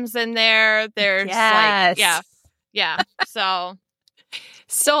Rhymes in there. There's like So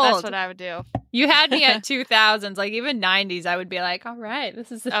sold. That's what I would do. You had me at 2000s, like even 90s. I would be like, all right, this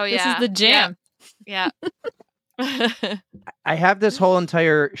is the jam. Yeah. I have this whole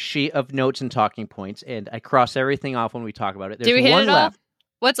entire sheet of notes and talking points, and I cross everything off when we talk about it. There's Do we hit one it left.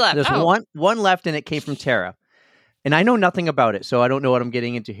 What's left? There's one left, and it came from Tara. And I know nothing about it, so I don't know what I'm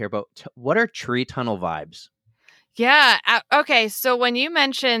getting into here. But what are tree tunnel vibes? Yeah. Okay. So when you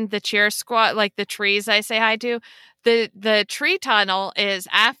mentioned the cheer squad, like the trees I say hi to, the tree tunnel is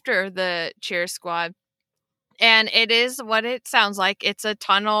after the cheer squad. And it is what it sounds like. It's a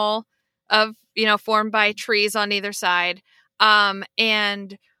tunnel of formed by trees on either side.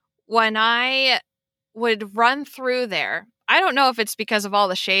 And when I would run through there, I don't know if it's because of all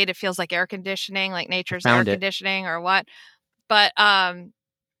the shade, it feels like air conditioning, like nature's air conditioning or what. But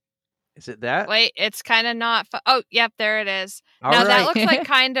is it that? wait, it's kind of not. Oh, yep, there it is. All now right. that looks like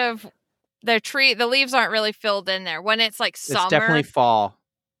kind of the leaves aren't really filled in there. When it's like summer, It's definitely fall.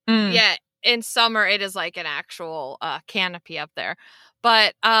 Yeah, in summer it is like an actual canopy up there.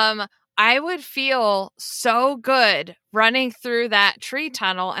 But I would feel so good running through that tree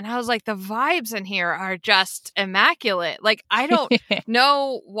tunnel, and I was like, the vibes in here are just immaculate. Like, I don't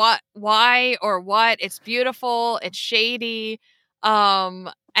know why or what. It's beautiful, it's shady.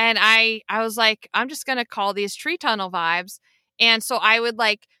 And I was like, I'm just gonna call these tree tunnel vibes. And so I would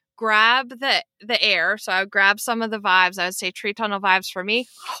like grab the air. So I would grab some of the vibes. I would say tree tunnel vibes for me,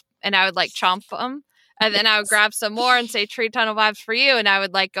 and I would like chomp them. And then I would grab some more and say tree tunnel vibes for you. And I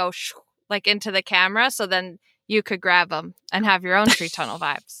would like go like into the camera. So then you could grab them and have your own tree tunnel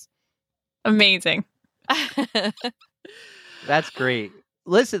vibes. Amazing. That's great.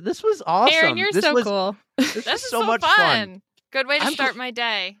 Listen, this was awesome. Erin, you're cool. This is so much fun. Good way to start my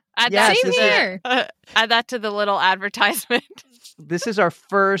day. Add Yes, that Same here. add that to the little advertisement. This is our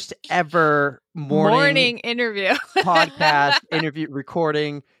first ever Morning interview. podcast interview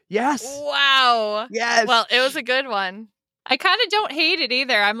recording. Yes. Wow. Yes. Well, it was a good one. I kind of don't hate it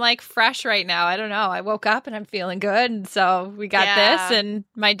either. I'm like fresh right now. I don't know. I woke up and I'm feeling good. And so we got this, and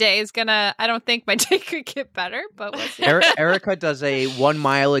my day is I don't think my day could get better, but we'll see. Erica does a 1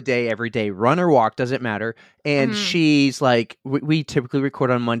 mile a day every day, run or walk, doesn't matter. And she's like, we typically record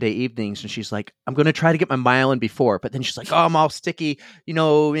on Monday evenings, and she's like, I'm going to try to get my mile in before, but then she's like, oh, I'm all sticky.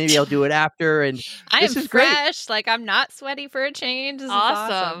 Maybe I'll do it after. And I this am is fresh. Like, I'm not sweaty for a change. This is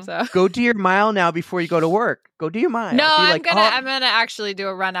awesome. So. Go do your mile now before you go to work. Go do your mile. No, I'm gonna actually do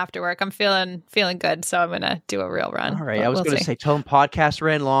a run after work. I'm feeling good, so I'm gonna do a real run. All right, I was gonna say, tell them podcast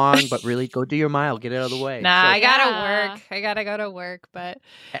ran long, but really go do your mile, get it out of the way. Nah, I gotta work. I gotta go to work, but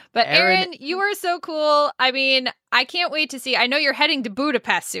Erin, you are so cool. I mean, I can't wait to see. I know you're heading to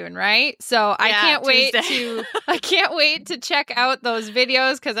Budapest soon, right? So I can't wait to check out those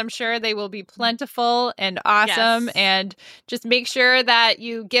videos, because I'm sure they will be plentiful and awesome. Yes. And just make sure that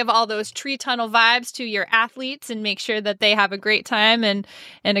you give all those tree tunnel vibes to your athletes and make sure that they have a great time and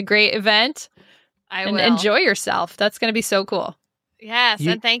a great event. I and will. enjoy yourself. That's going to be so cool. Yes,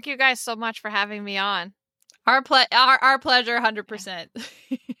 and thank you guys so much for having me on. Our pleasure, 100%.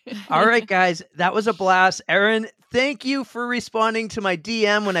 All right, guys, that was a blast. Erin, thank you for responding to my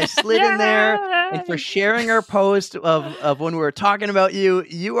DM when I slid in there, and for sharing our post of when we were talking about you.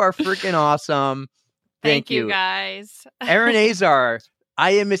 You are freaking awesome. Thank you, guys. Erin Azar,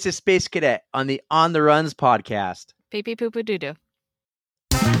 I am Mrs. Space Cadet on the On the Runs podcast. Pee pee poo poo doo doo.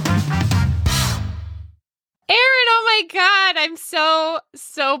 Erin, oh my God, I'm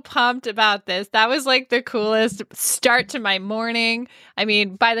so pumped about this. That was like the coolest start to my morning. I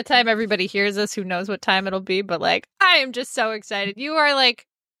mean, by the time everybody hears this, who knows what time it'll be, but like, I am just so excited. You are like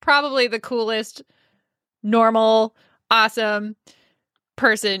probably the coolest, normal, awesome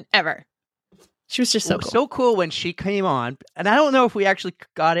person ever. She was just so cool. So cool when she came on, and I don't know if we actually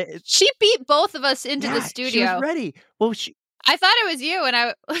got it. She beat both of us into the studio. She was ready. Well, I thought it was you,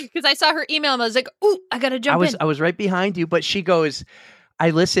 and because I saw her email, and I was like, "Ooh, I gotta jump in." I was right behind you, but she goes,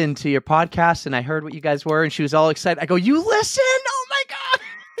 "I listened to your podcast, and I heard what you guys were," and she was all excited. I go, "You listen? Oh my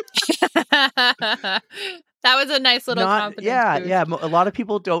God!" That was a nice little confidence boost. Yeah. A lot of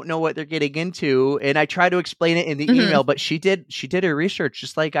people don't know what they're getting into, and I try to explain it in the email, but she did her research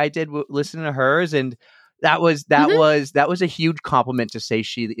just like I did listening to hers, and that was a huge compliment to say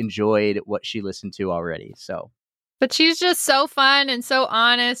she enjoyed what she listened to already. So, but she's just so fun and so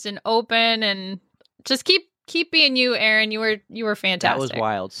honest and open, and just keep being you, Erin. You were fantastic. That was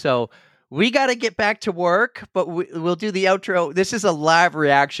wild. So we got to get back to work, but we'll do the outro. This is a live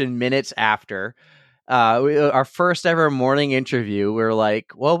reaction minutes after. Our first ever morning interview. We're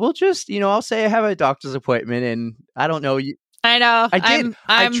like, well, we'll just, I'll say I have a doctor's appointment, and I don't know. I know. I did.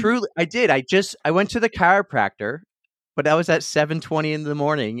 I did. I went to the chiropractor, but that was at 7:20 in the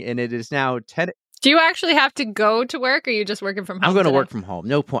morning, and it is now 10. Do you actually have to go to work, or are you just working from home? I'm going to work from home.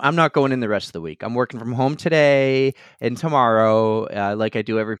 No point. I'm not going in the rest of the week. I'm working from home today and tomorrow, like I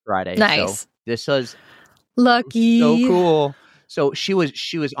do every Friday. Nice. So this was lucky. So cool. So she was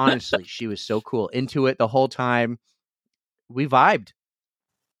honestly, she was so cool, into it the whole time. We vibed.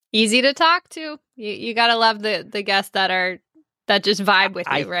 Easy to talk to. You gotta love the guests that just vibe with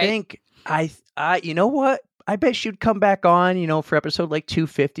you, right? I think you know what? I bet she'd come back on, for episode like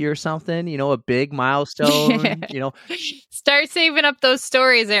 250 or something, a big milestone, Start saving up those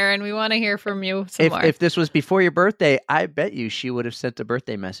stories, Erin. We want to hear from you some more. If this was before your birthday, I bet you she would have sent a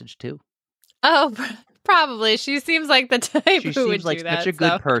birthday message too. Oh, probably. She seems like the type She who would seems like do such that. a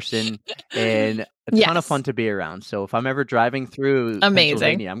good person and a ton of fun to be around. So if I'm ever driving through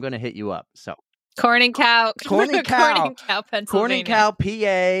Pennsylvania, I'm going to hit you up. So Corning Cow, Pennsylvania. Corning Cow,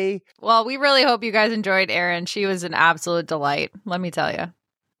 PA. Well, we really hope you guys enjoyed Erin. She was an absolute delight, let me tell you.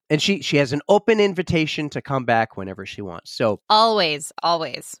 And she has an open invitation to come back whenever she wants. So always.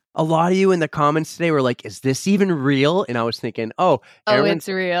 A lot of you in the comments today were like, is this even real? And I was thinking, it's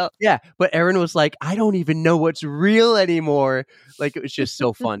real. Yeah. But Erin was like, I don't even know what's real anymore. Like, it was just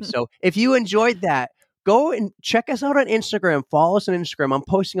so fun. So if you enjoyed that, go and check us out on Instagram. Follow us on Instagram. I'm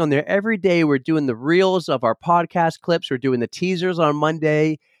posting on there every day. We're doing the reels of our podcast clips. We're doing the teasers on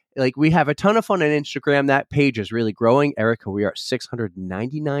Monday. Like, we have a ton of fun on Instagram. That page is really growing. Erica, we are at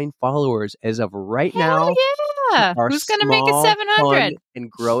 699 followers as of right now. Yeah. Who's going to make it 700?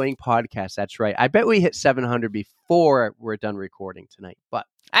 And growing podcast. That's right. I bet we hit 700 before we're done recording tonight. But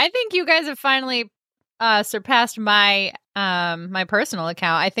I think you guys have finally surpassed my my personal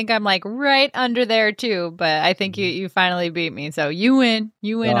account. I think I'm like right under there too, but I think you finally beat me. So you win.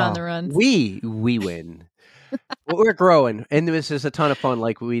 You win on the runs. We win. Well, we're growing, and this is a ton of fun.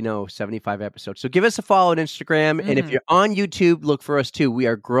 Like, we know 75 episodes. So give us a follow on Instagram, and if you're on YouTube, look for us too. We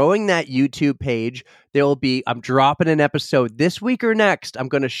are growing that YouTube page. I'm dropping an episode this week or next. I'm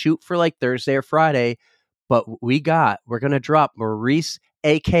going to shoot for like Thursday or Friday, but we're going to drop Maurice,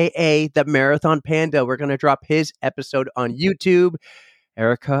 aka the Marathon Panda. We're going to drop his episode on YouTube.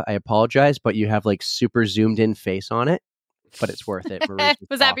 Erica, I apologize, but you have like super zoomed in face on it. But it's worth it.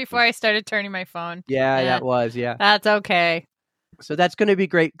 Was that before I started turning my phone? Yeah, that was. Yeah. That's okay. So that's going to be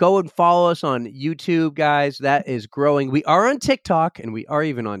great. Go and follow us on YouTube, guys. That is growing. We are on TikTok and we are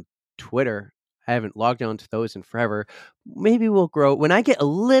even on Twitter. I haven't logged on to those in forever. Maybe we'll grow when I get a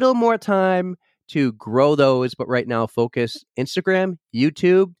little more time to grow those. But right now, focus Instagram,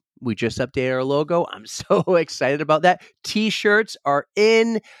 YouTube. We just updated our logo. I'm so excited about that. T-shirts are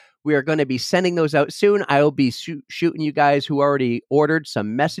in. We are going to be sending those out soon. I will be shooting you guys who already ordered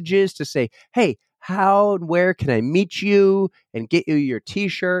some messages to say, hey, how and where can I meet you and get you your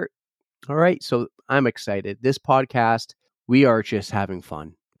T-shirt? All right. So I'm excited. This podcast, we are just having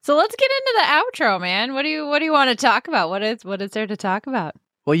fun. So let's get into the outro, man. What do you want to talk about? What is there to talk about?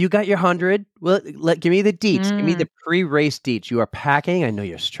 Well, you got your 100. Well, give me the deets. Give me the pre-race deets. You are packing. I know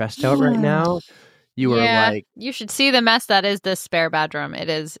you're stressed out right now. You are like, you should see the mess that is this spare bedroom. It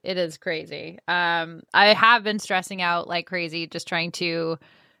is crazy. I have been stressing out like crazy, just trying to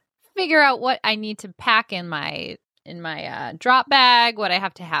figure out what I need to pack in my drop bag, what I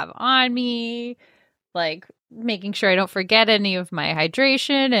have to have on me, like making sure I don't forget any of my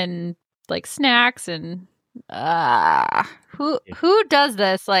hydration and like snacks and who does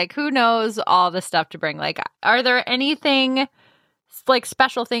this? Like, who knows all the stuff to bring? Like, are there anything like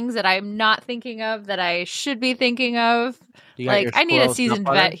special things that I'm not thinking of that I should be thinking of? Like, I need a seasoned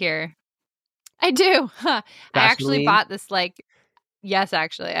vet here. I do. I actually bought this yes,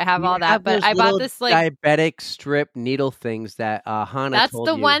 actually, I have all that, but I bought this diabetic strip needle things that Hannah that's told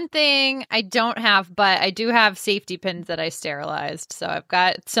the you. one thing I don't have, but I do have safety pins that I sterilized. So I've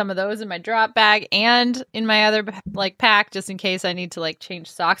got some of those in my drop bag and in my other like pack, just in case I need to like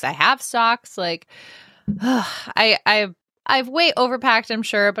change socks. I have socks. Like, I've way overpacked, I'm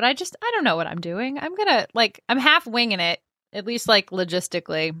sure, but I don't know what I'm doing. I'm half winging it, at least like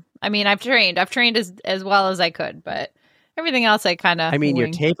logistically. I mean, I've trained as well as I could, but everything else I kind of your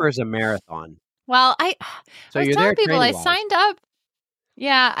taper is a marathon. Well, I was telling people I signed up.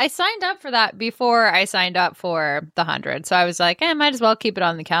 Yeah, I signed up for that before I signed up for the 100. So I was like, I might as well keep it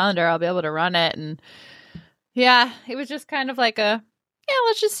on the calendar. I'll be able to run it. And yeah, it was just kind of like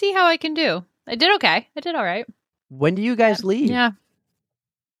let's just see how I can do. I did okay. I did all right. When do you guys leave? Yeah.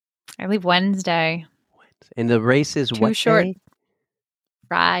 I leave Wednesday. And the race is what short. day?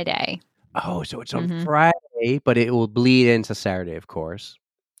 Friday. Oh, so it's on Friday, but it will bleed into Saturday, of course.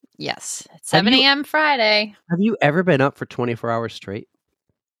 Yes. 7 a.m. Friday. Have you ever been up for 24 hours straight?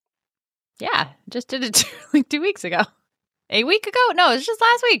 Yeah. Just did it like 2 weeks ago. A week ago? No, it was just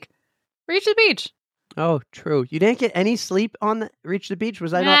last week. Reached the beach. Oh, true. You didn't get any sleep on the Reach the Beach?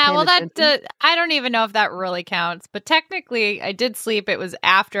 Was I not paying attention? I don't even know if that really counts. But technically, I did sleep. It was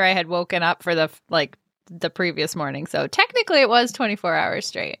after I had woken up for the previous morning. So technically, it was 24 hours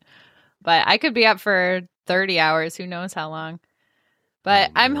straight. But I could be up for 30 hours. Who knows how long.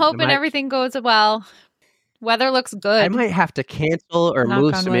 But I'm hoping everything goes well. Weather looks good. I might have to cancel or Knock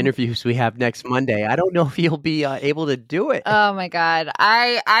move on some wood. interviews we have next Monday. I don't know if you'll be able to do it. Oh my God.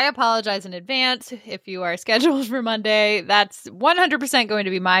 I apologize in advance if you are scheduled for Monday. That's 100% going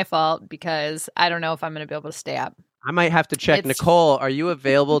to be my fault because I don't know if I'm going to be able to stay up. I might have to check. It's- Nicole, are you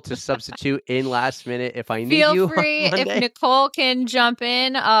available to substitute in last minute if I need Feel you free on if Monday? Nicole can jump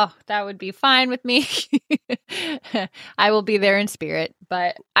in. Oh, that would be fine with me. I will be there in spirit,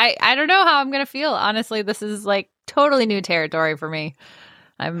 but I don't know how I'm going to feel. Honestly, this is like totally new territory for me.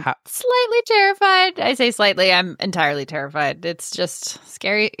 I'm slightly terrified. I say slightly. I'm entirely terrified. It's just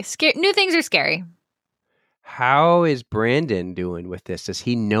scary. New things are scary. How is Brandon doing with this? Does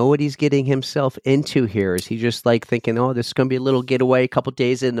he know what he's getting himself into here? Is he just like thinking, oh, this is going to be a little getaway, a couple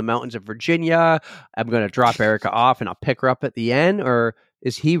days in the mountains of Virginia. I'm going to drop Erica off and I'll pick her up at the end. Or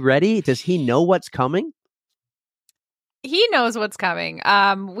is he ready? Does he know what's coming? He knows what's coming.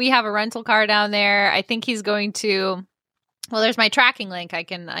 We have a rental car down there. I think he's going to. Well, there's my tracking link. I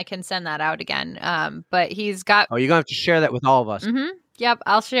can send that out again. But he's got. Oh, you're going to have to share that with all of us. Mm-hmm. Yep,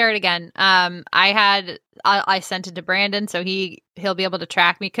 I'll share it again. I sent it to Brandon, so he'll be able to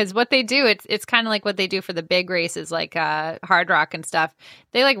track me because what they do, it's kind of like what they do for the big races, like Hard Rock and stuff.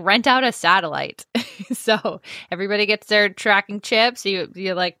 They like rent out a satellite, so everybody gets their tracking chips. You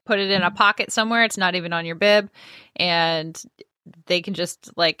like put it in a pocket somewhere. It's not even on your bib, and they can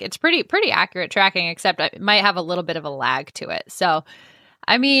just like it's pretty accurate tracking, except it might have a little bit of a lag to it. So,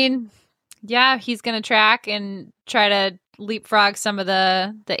 I mean, yeah, he's gonna track and try to leapfrog some of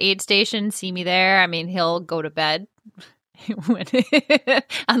the aid stations, see me there. I mean, he'll go to bed.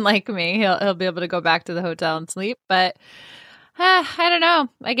 Unlike me, he'll be able to go back to the hotel and sleep. But I don't know.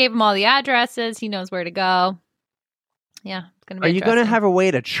 I gave him all the addresses. He knows where to go. Yeah, it's gonna be. Are you going to interesting. have a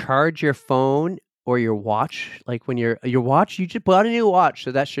way to charge your phone or your watch? Like when your watch, you just bought a new watch,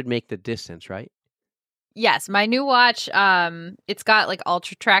 so that should make the distance, right? Yes, my new watch. It's got like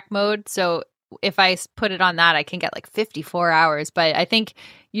ultra track mode, so if I put it on that, I can get like 54 hours. But I think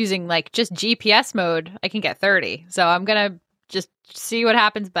using like just GPS mode, I can get 30. So I'm going to just see what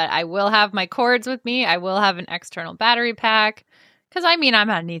happens. But I will have my cords with me. I will have an external battery pack. Because I mean, I'm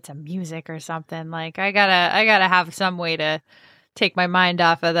going to need some music or something. Like I gotta have some way to take my mind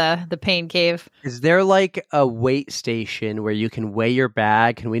off of the pain cave. Is there like a weight station where you can weigh your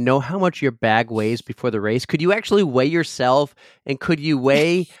bag? Can we know how much your bag weighs before the race? Could you actually weigh yourself? And could you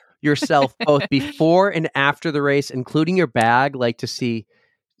weigh yourself both before and after the race, including your bag, like to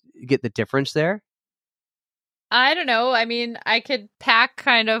get the difference there? I don't know. I mean, I could pack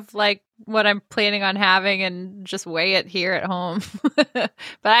kind of like what I'm planning on having and just weigh it here at home. But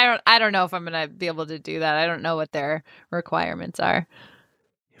I don't know if I'm going to be able to do that. I don't know what their requirements are.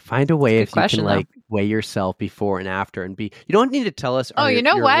 Find a way if you question, can like weigh yourself before and after and be. You don't need to tell us. Oh, you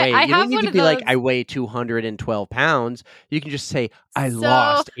know your what? weight. I You have don't need one to of be like those- I weigh 212 pounds. You can just say I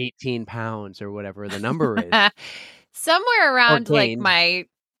lost 18 pounds or whatever the number is. Somewhere around like gained.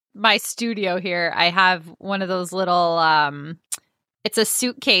 my studio here, I have one of those little it's a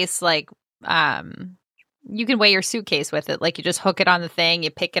suitcase like you can weigh your suitcase with it. Like you just hook it on the thing,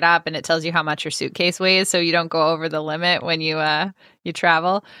 you pick it up and it tells you how much your suitcase weighs so you don't go over the limit when you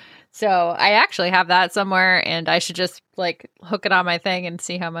travel. So I actually have that somewhere and I should just like hook it on my thing and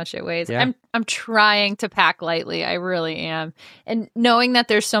see how much it weighs. Yeah. I'm trying to pack lightly. I really am. And knowing that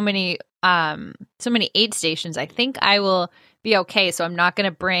there's so many aid stations, I think I will be okay. So I'm not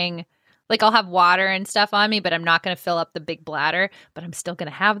going to bring like I'll have water and stuff on me, but I'm not going to fill up the big bladder, but I'm still going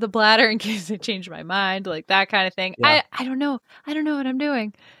to have the bladder in case I change my mind, like that kind of thing. Yeah. I don't know. I don't know what I'm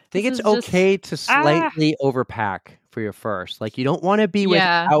doing. I think This it's is just- okay to slightly overpack for your first. Like you don't want to be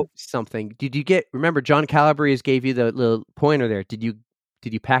Yeah. without something. Did you remember John Calabrese gave you the little pointer there? Did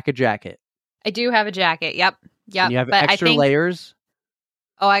you pack a jacket? I do have a jacket. Yep. And you have But extra I think, layers?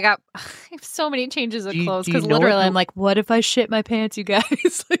 I have so many changes of Do you- clothes do you because know what literally the- I'm like, what if I shit my pants, you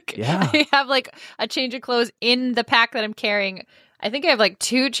guys? Like, Yeah. I have like a change of clothes in the pack that I'm carrying. I think I have like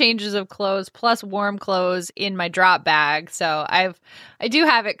 2 changes of clothes plus warm clothes in my drop bag. So I do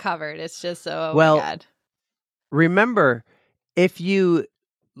have it covered. It's just my God. Remember, if you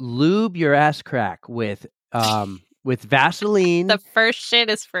lube your ass crack with Vaseline The first shit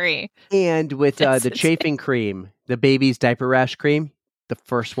is free. and with That's the insane. chafing cream, the baby's diaper rash cream, the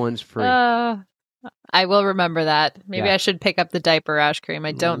first one's free. I will remember that. Maybe Yeah. I should pick up the diaper rash cream.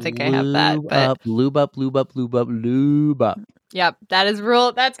 I don't think I have that. But Lube up, lube up, lube up, lube up. yep, that's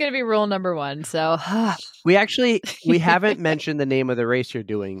going to be rule number 1. So We haven't mentioned the name of the race you're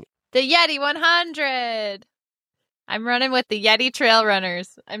doing. the Yeti 100. I'm running with the Yeti Trail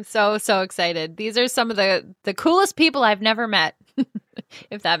Runners. I'm so excited. These are some of the coolest people I've never met.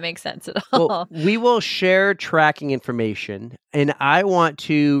 if that makes sense at all. Well, we will share tracking information, and I want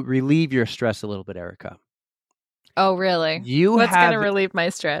to relieve your stress a little bit, Erica. Oh, really? What's going to relieve my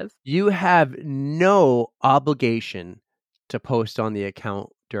stress? You have no obligation to post on the account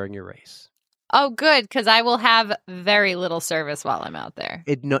during your race. Oh, good, because I will have very little service while I'm out there.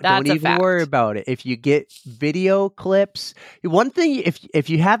 Don't even worry about it. If you get video clips, one thing, if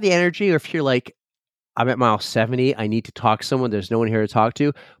you have the energy, or if you're like, I'm at mile 70, I need to talk to someone, there's no one here to talk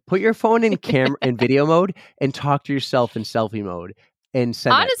to, put your phone in camera in video mode and talk to yourself in selfie mode. And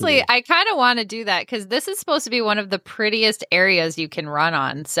send honestly, I kind of want to do that because this is supposed to be one of the prettiest areas you can run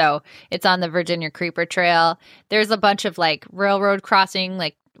on. So it's on the Virginia Creeper Trail. There's a bunch of like railroad crossing,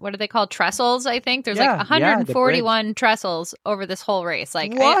 like what are they called? Trestles, I think. There's like 141 trestles over this whole race.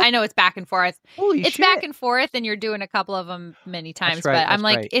 Like I know it's back and forth. Holy shit. Back and forth, and you're doing a couple of them many times. But I'm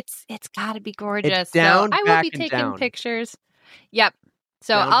like, it's got to be gorgeous. It's down, so I will be taking pictures. Yep.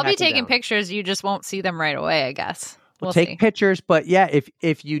 So I'll be taking pictures. You just won't see them right away, I guess. We'll take see. pictures, but yeah,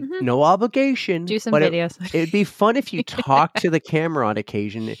 if you no obligation, do some videos. It'd be fun if you talk to the camera on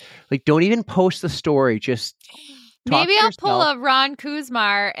occasion. Like, don't even post the story. Just maybe I'll pull a Ron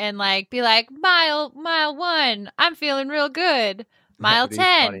Kuzmar and like be like, mile 1, I'm feeling real good. Mile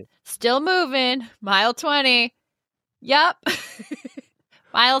 10, still moving. Mile 20, yep.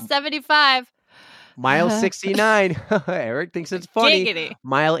 Mile 75. Mile 69. Eric thinks it's funny. Giggity.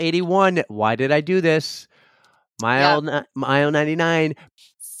 Mile 81. Why did I do this? Mile 99.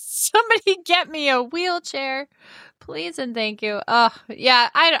 Somebody get me a wheelchair, please and thank you. Oh, yeah,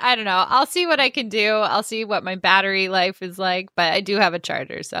 I don't know. I'll see what I can do. I'll see what my battery life is like, but I do have a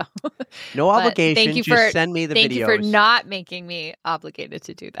charger, so. No obligation. Thank you just send me the videos. Thank you for not making me obligated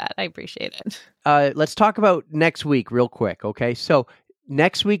to do that. I appreciate it. Let's talk about next week real quick, okay? So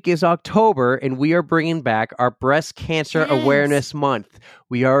next week is October, and we are bringing back our Breast Cancer Awareness Month.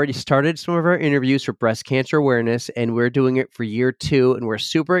 We already started some of our interviews for breast cancer awareness, and we're doing it for year 2, and we're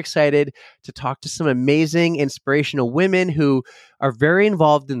super excited to talk to some amazing, inspirational women who are very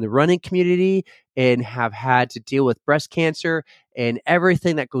involved in the running community and have had to deal with breast cancer and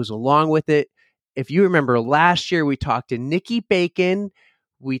everything that goes along with it. If you remember last year, we talked to Nikki Bacon,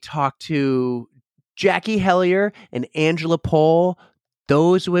 we talked to Jackie Hellier and Angela Pohl.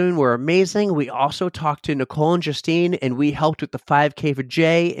 Those women were amazing. We also talked to Nicole and Justine, and we helped with the 5K for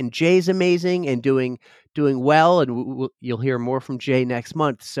Jay. And Jay's amazing and doing well. And you'll hear more from Jay next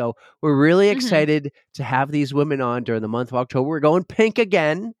month. So we're really excited to have these women on during the month of October. We're going pink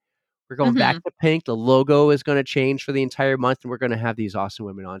again. We're going back to pink. The logo is going to change for the entire month, and we're going to have these awesome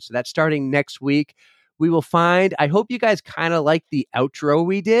women on. So that's starting next week. We will find. I hope you guys kind of like the outro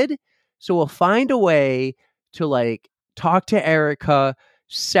we did. So we'll find a way to like talk to Erica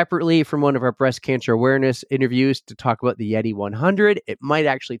separately from one of our breast cancer awareness interviews to talk about the Yeti 100. It might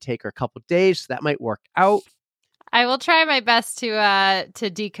actually take her a couple days, so that might work out. I will try my best to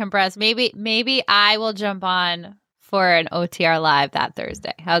decompress. Maybe I will jump on for an OTR live that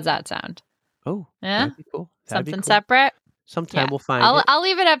Thursday. How's that sound? Oh, yeah, that'd be cool. Something separate. Sometime we'll find it. I'll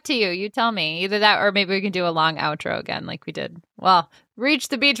leave it up to you. You tell me. Either that or maybe we can do a long outro again like we did. Well, Reach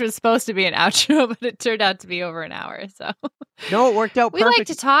the Beach was supposed to be an outro, but it turned out to be over an hour. So no, it worked out perfect. We like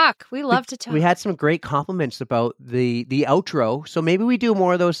to talk. We love to talk. We had some great compliments about the outro. So maybe we do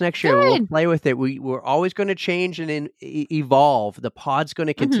more of those next year. We'll play with it. We're always going to change and evolve. The pod's going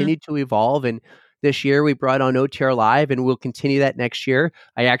to continue to evolve. And this year we brought on OTR Live, and we'll continue that next year.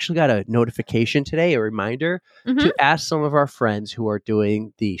 I actually got a notification today, a reminder to ask some of our friends who are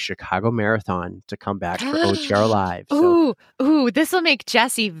doing the Chicago Marathon to come back for OTR Live. So. Ooh, this will make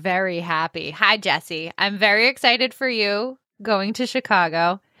Jessie very happy. Hi, Jessie. I'm very excited for you going to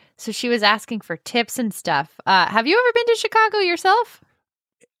Chicago. So she was asking for tips and stuff. Have you ever been to Chicago yourself?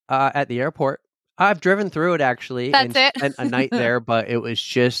 At the airport. I've driven through it actually. That's it. Spent a night there, but it was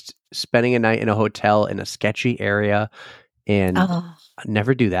just spending a night in a hotel in a sketchy area, and I'd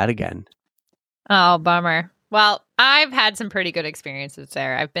never do that again. Oh, bummer. Well, I've had some pretty good experiences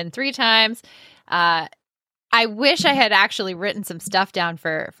there. I've been 3 times. I wish I had actually written some stuff down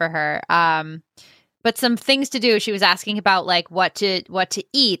for her. But some things to do. She was asking about like what to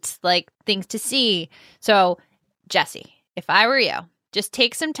eat, like things to see. So, Jessie, if I were you, just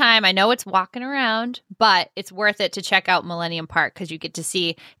take some time. I know it's walking around, but it's worth it to check out Millennium Park because you get to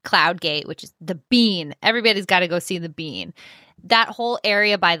see Cloud Gate, which is the Bean. Everybody's got to go see the Bean. That whole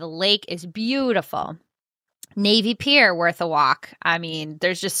area by the lake is beautiful. Navy Pier, worth a walk. I mean,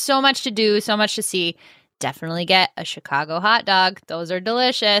 there's just so much to do, so much to see. Definitely get a Chicago hot dog. Those are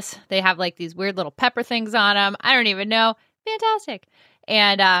delicious. They have like these weird little pepper things on them. I don't even know. Fantastic.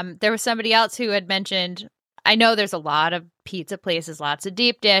 And there was somebody else who had mentioned I know there's a lot of pizza places, lots of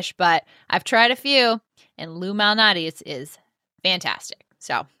deep dish, but I've tried a few, and Lou Malnati's is fantastic.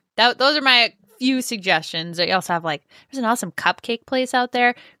 So those are my few suggestions. I also have there's an awesome cupcake place out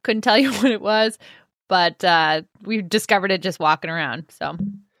there. Couldn't tell you what it was, but we discovered it just walking around. So,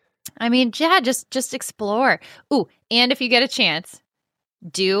 I mean, yeah, just explore. Ooh, and if you get a chance,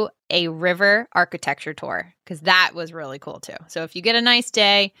 do a river architecture tour, because that was really cool too. So if you get a nice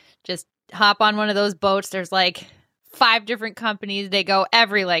day, just hop on one of those boats. There's 5 different companies. They go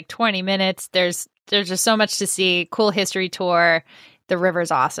every 20 minutes. There's just so much to see. Cool history tour. The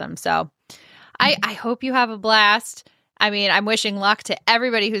river's awesome. So I hope you have a blast. I mean, I'm wishing luck to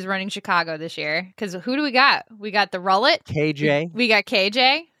everybody who's running Chicago this year, because who do we got? We got the Rullet. KJ. We got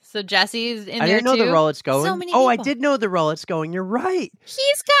KJ. So Jesse's in there too. I didn't know the Rullet's going. So many I people. did know the Rullet's going. You're right.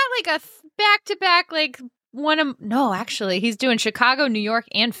 He's got a back-to-back actually he's doing Chicago, New York,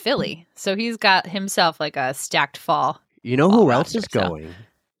 and Philly. So he's got himself a stacked fall. You know who else is going?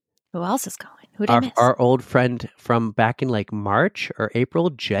 Who else is going? Who did I miss? Our old friend from back in March or April,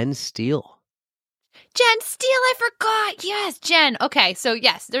 Jen Steele. Jen Steele, I forgot. Yes, Jen. Okay, so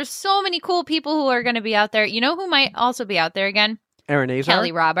yes, there's so many cool people who are going to be out there. You know who might also be out there again? Erin Azar?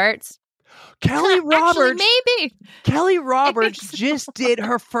 Kelly Roberts. Kelly Roberts. Actually, maybe. Kelly Roberts just did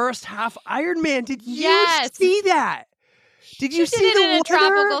her first half Ironman. Did you see that? Did you see did it the in a weather?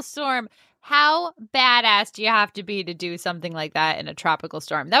 tropical storm? How badass do you have to be to do something like that in a tropical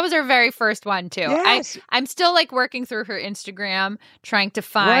storm? That was her very first one too. Yes. I'm still working through her Instagram, trying to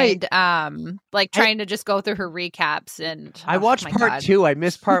find trying to just go through her recaps. And I watched part 2. I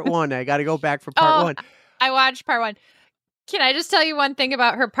missed part 1. I got to go back for part 1. I watched part 1. Can I just tell you one thing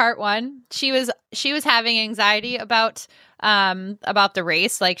about her part 1? She was having anxiety about the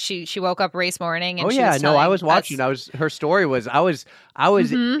race. She woke up race morning and I was watching. Her story was I was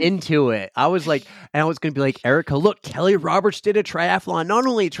into it. I was and I was going to be Erica, look, Kelly Roberts did a triathlon, not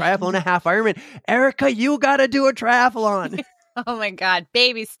only a triathlon, a half Ironman. Erica, you got to do a triathlon. Oh my God,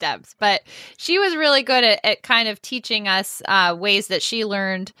 baby steps. But she was really good at kind of teaching us ways that she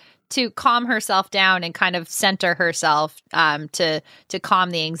learned to calm herself down and kind of center herself to calm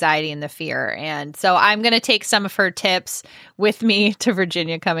the anxiety and the fear. And so I'm going to take some of her tips with me to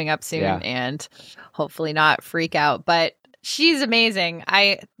Virginia coming up soon and hopefully not freak out. But she's amazing.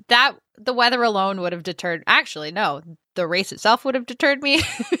 The weather alone would have deterred. Actually, no, the race itself would have deterred me,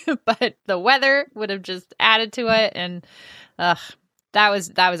 but the weather would have just added to it. And that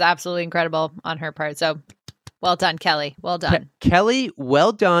was absolutely incredible on her part. So well done, Kelly. Well done. Kelly,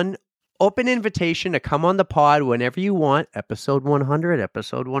 well done. Open invitation to come on the pod whenever you want. Episode 100,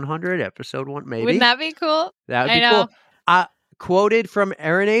 episode 100, episode 1, maybe. Wouldn't that be cool? That would be cool. Quoted from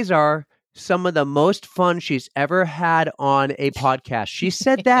Erin Azar, some of the most fun she's ever had on a podcast. She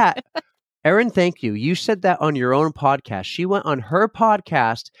said that. Erin, thank you. You said that on your own podcast. She went on her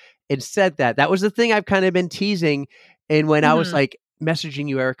podcast and said that. That was the thing I've kind of been teasing. And when I was messaging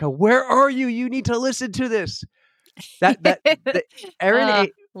you, Erica, where are you? You need to listen to this. Erin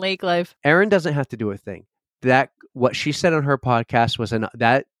Lake life. Erin doesn't have to do a thing. That what she said on her podcast was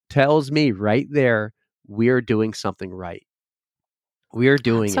that tells me right there we're doing something right. We are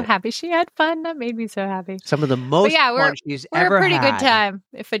doing I'm so happy she had fun. That made me so happy. Some of the most fun she's ever had. We're a pretty good time,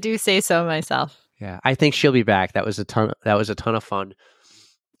 if I do say so myself. Yeah, I think she'll be back. That was a ton of fun.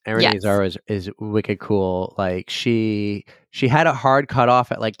 Erin Azar is wicked cool. She had a hard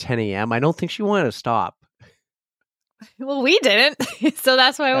cutoff at 10 a.m. I don't think she wanted to stop. Well, we didn't, so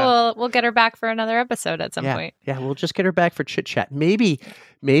that's why we'll get her back for another episode at some point. Yeah, we'll just get her back for chit chat. Maybe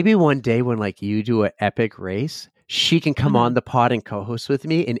one day when you do an epic race, she can come on the pod and co-host with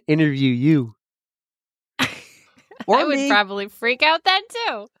me and interview you. Or I would probably freak out then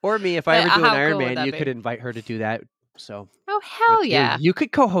too. Or me, if I ever do an Ironman, you could invite her to do that. So, hell yeah, you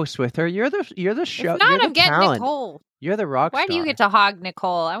could co-host with her. You're the show. If not, you're I'm getting talent. Nicole. You're the rock star. Why do you get to hog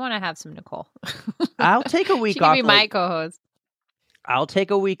Nicole? I want to have some Nicole. I'll take a week she off. She can be my co-host. I'll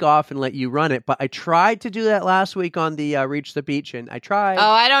take a week off and let you run it. But I tried to do that last week on the Reach the Beach, and I tried.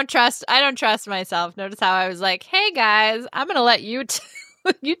 Oh, I don't trust myself. Notice how I was like, "Hey guys, I'm gonna let you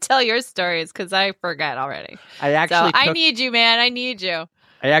you tell your stories because I forget already." I need you, man. I need you.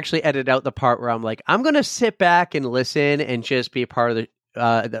 I actually edited out the part where I'm like, I'm gonna sit back and listen and just be a part of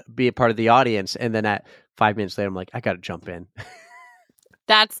the audience, and then at 5 minutes later, I'm like, I got to jump in.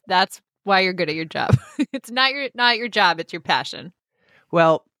 That's why you're good at your job. It's not your job. It's your passion.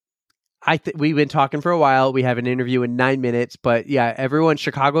 Well, we've been talking for a while. We have an interview in 9 minutes, but yeah, everyone,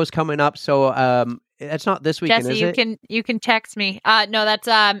 Chicago's coming up. So That's not this weekend, Jesse, is it? you can text me. No, that's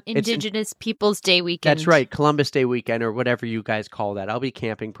Indigenous Peoples Day weekend. That's right, Columbus Day weekend or whatever you guys call that. I'll be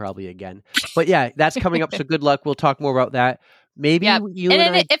camping probably again. But yeah, that's coming up. So good luck. We'll talk more about that. Maybe Yep. you And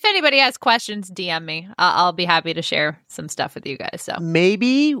and I. if anybody has questions, DM me. I'll be happy to share some stuff with you guys. So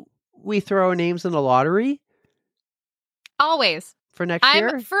Maybe we throw our names in the lottery always. for next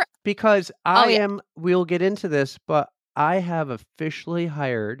year. Because we'll get into this, but I have officially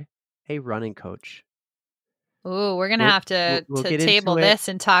hired a running coach. Ooh, we're gonna have to get table into it. this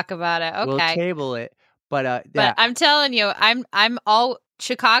and talk about it. Okay, We'll table it, but yeah. But I'm telling you, I'm all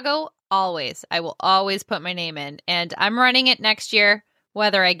Chicago. Always, I will always put my name in, and I'm running it next year,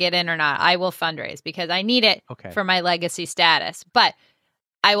 whether I get in or not. I will fundraise because I need it for my legacy status. But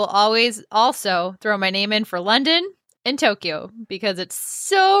I will always also throw my name in for London and Tokyo because it's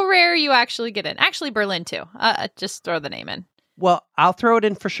so rare you actually get in. Actually, Berlin too. Just throw the name in. Well, I'll throw it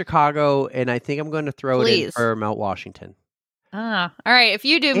in for Chicago, and I think I'm going to throw it in for Mount Washington. Ah, all right. If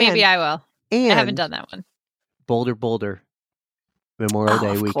you do, maybe I will. I haven't done that one. Boulder. Memorial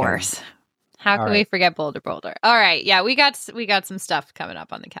Day weekend. Of course. How can we forget Boulder? All right. Yeah, we got some stuff coming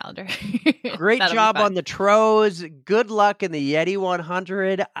up on the calendar. Great job on the Tros. Good luck in the Yeti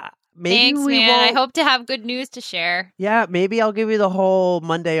 100. Thanks, man. I hope to have good news to share. Yeah, maybe I'll give you the whole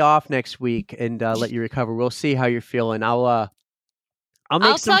Monday off next week and let you recover. We'll see how you're feeling. I'll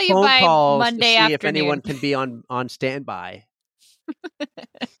make some phone calls Monday to see afternoon. if anyone can be on standby.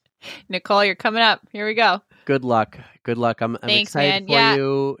 Nicole, you're coming up. Here we go. Good luck. I'm Thanks, excited man. for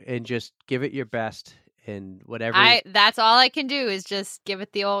you, and just give it your best and whatever. That's all I can do is just give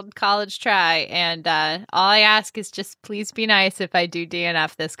it the old college try. And all I ask is just please be nice if I do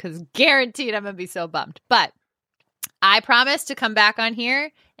DNF this, because guaranteed I'm going to be so bummed. But I promise to come back on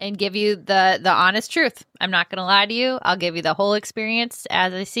here and give you the honest truth. I'm not going to lie to you. I'll give you the whole experience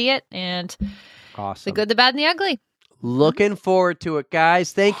as I see it, and the good, the bad, and the ugly. Looking forward to it,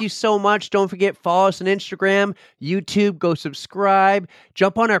 guys. Thank you so much. Don't forget, follow us on Instagram, YouTube, go subscribe,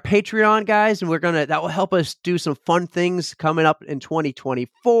 jump on our Patreon, guys, and that will help us do some fun things coming up in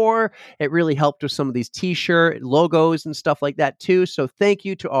 2024. It really helped with some of these t-shirt logos and stuff like that too. So thank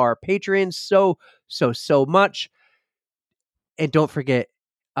you to our patrons so much. And don't forget,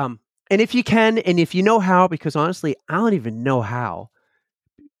 and if you can, and if you know how, because honestly, I don't even know how,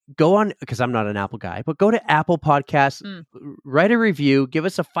 go on, because I'm not an Apple guy, but go to Apple Podcasts, write a review, give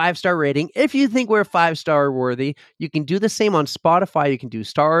us a 5-star rating. If you think we're 5-star worthy, you can do the same on Spotify. You can do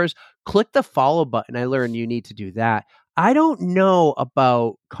stars. Click the follow button. I learned you need to do that. I don't know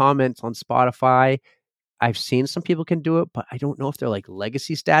about comments on Spotify. I've seen some people can do it, but I don't know if they're like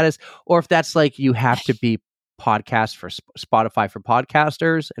legacy status or if that's like you have to be podcast for Spotify for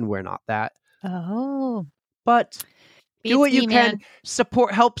podcasters, and we're not that. Oh, but do what you can.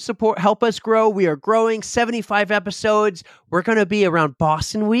 Help us grow. We are growing. 75 episodes. We're going to be around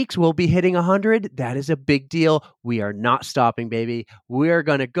Boston weeks. We'll be hitting 100. That is a big deal. We are not stopping, baby. We're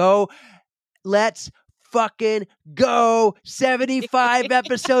going to go. Let's fucking go. 75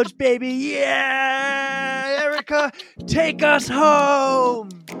 episodes, baby. Yeah. Erica, take us home.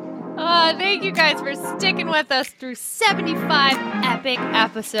 Thank you guys for sticking with us through 75 epic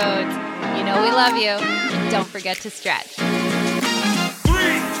episodes. You know we love you. And don't forget to stretch. 3,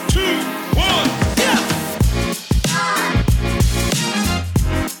 2, 1.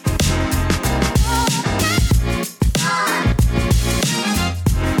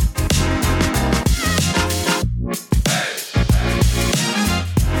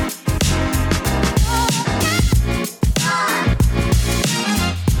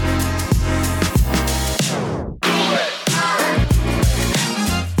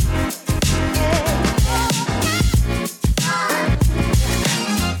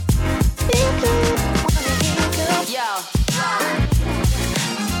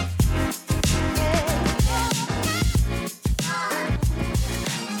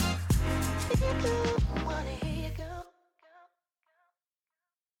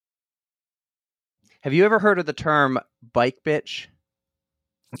 Have you ever heard of the term bike bitch?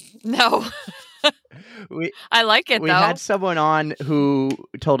 No. I like it, we though. We had someone on who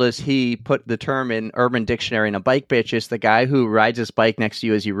told us he put the term in Urban Dictionary, and a bike bitch is the guy who rides his bike next to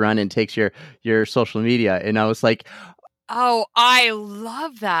you as you run and takes your social media. And I was like, oh, I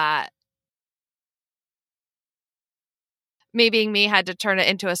love that. Me being me had to turn it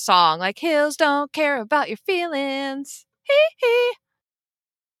into a song, like hills don't care about your feelings. Hee hee.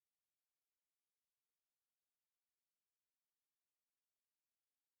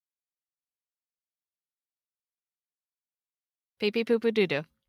 Pee pee poo poo doo doo.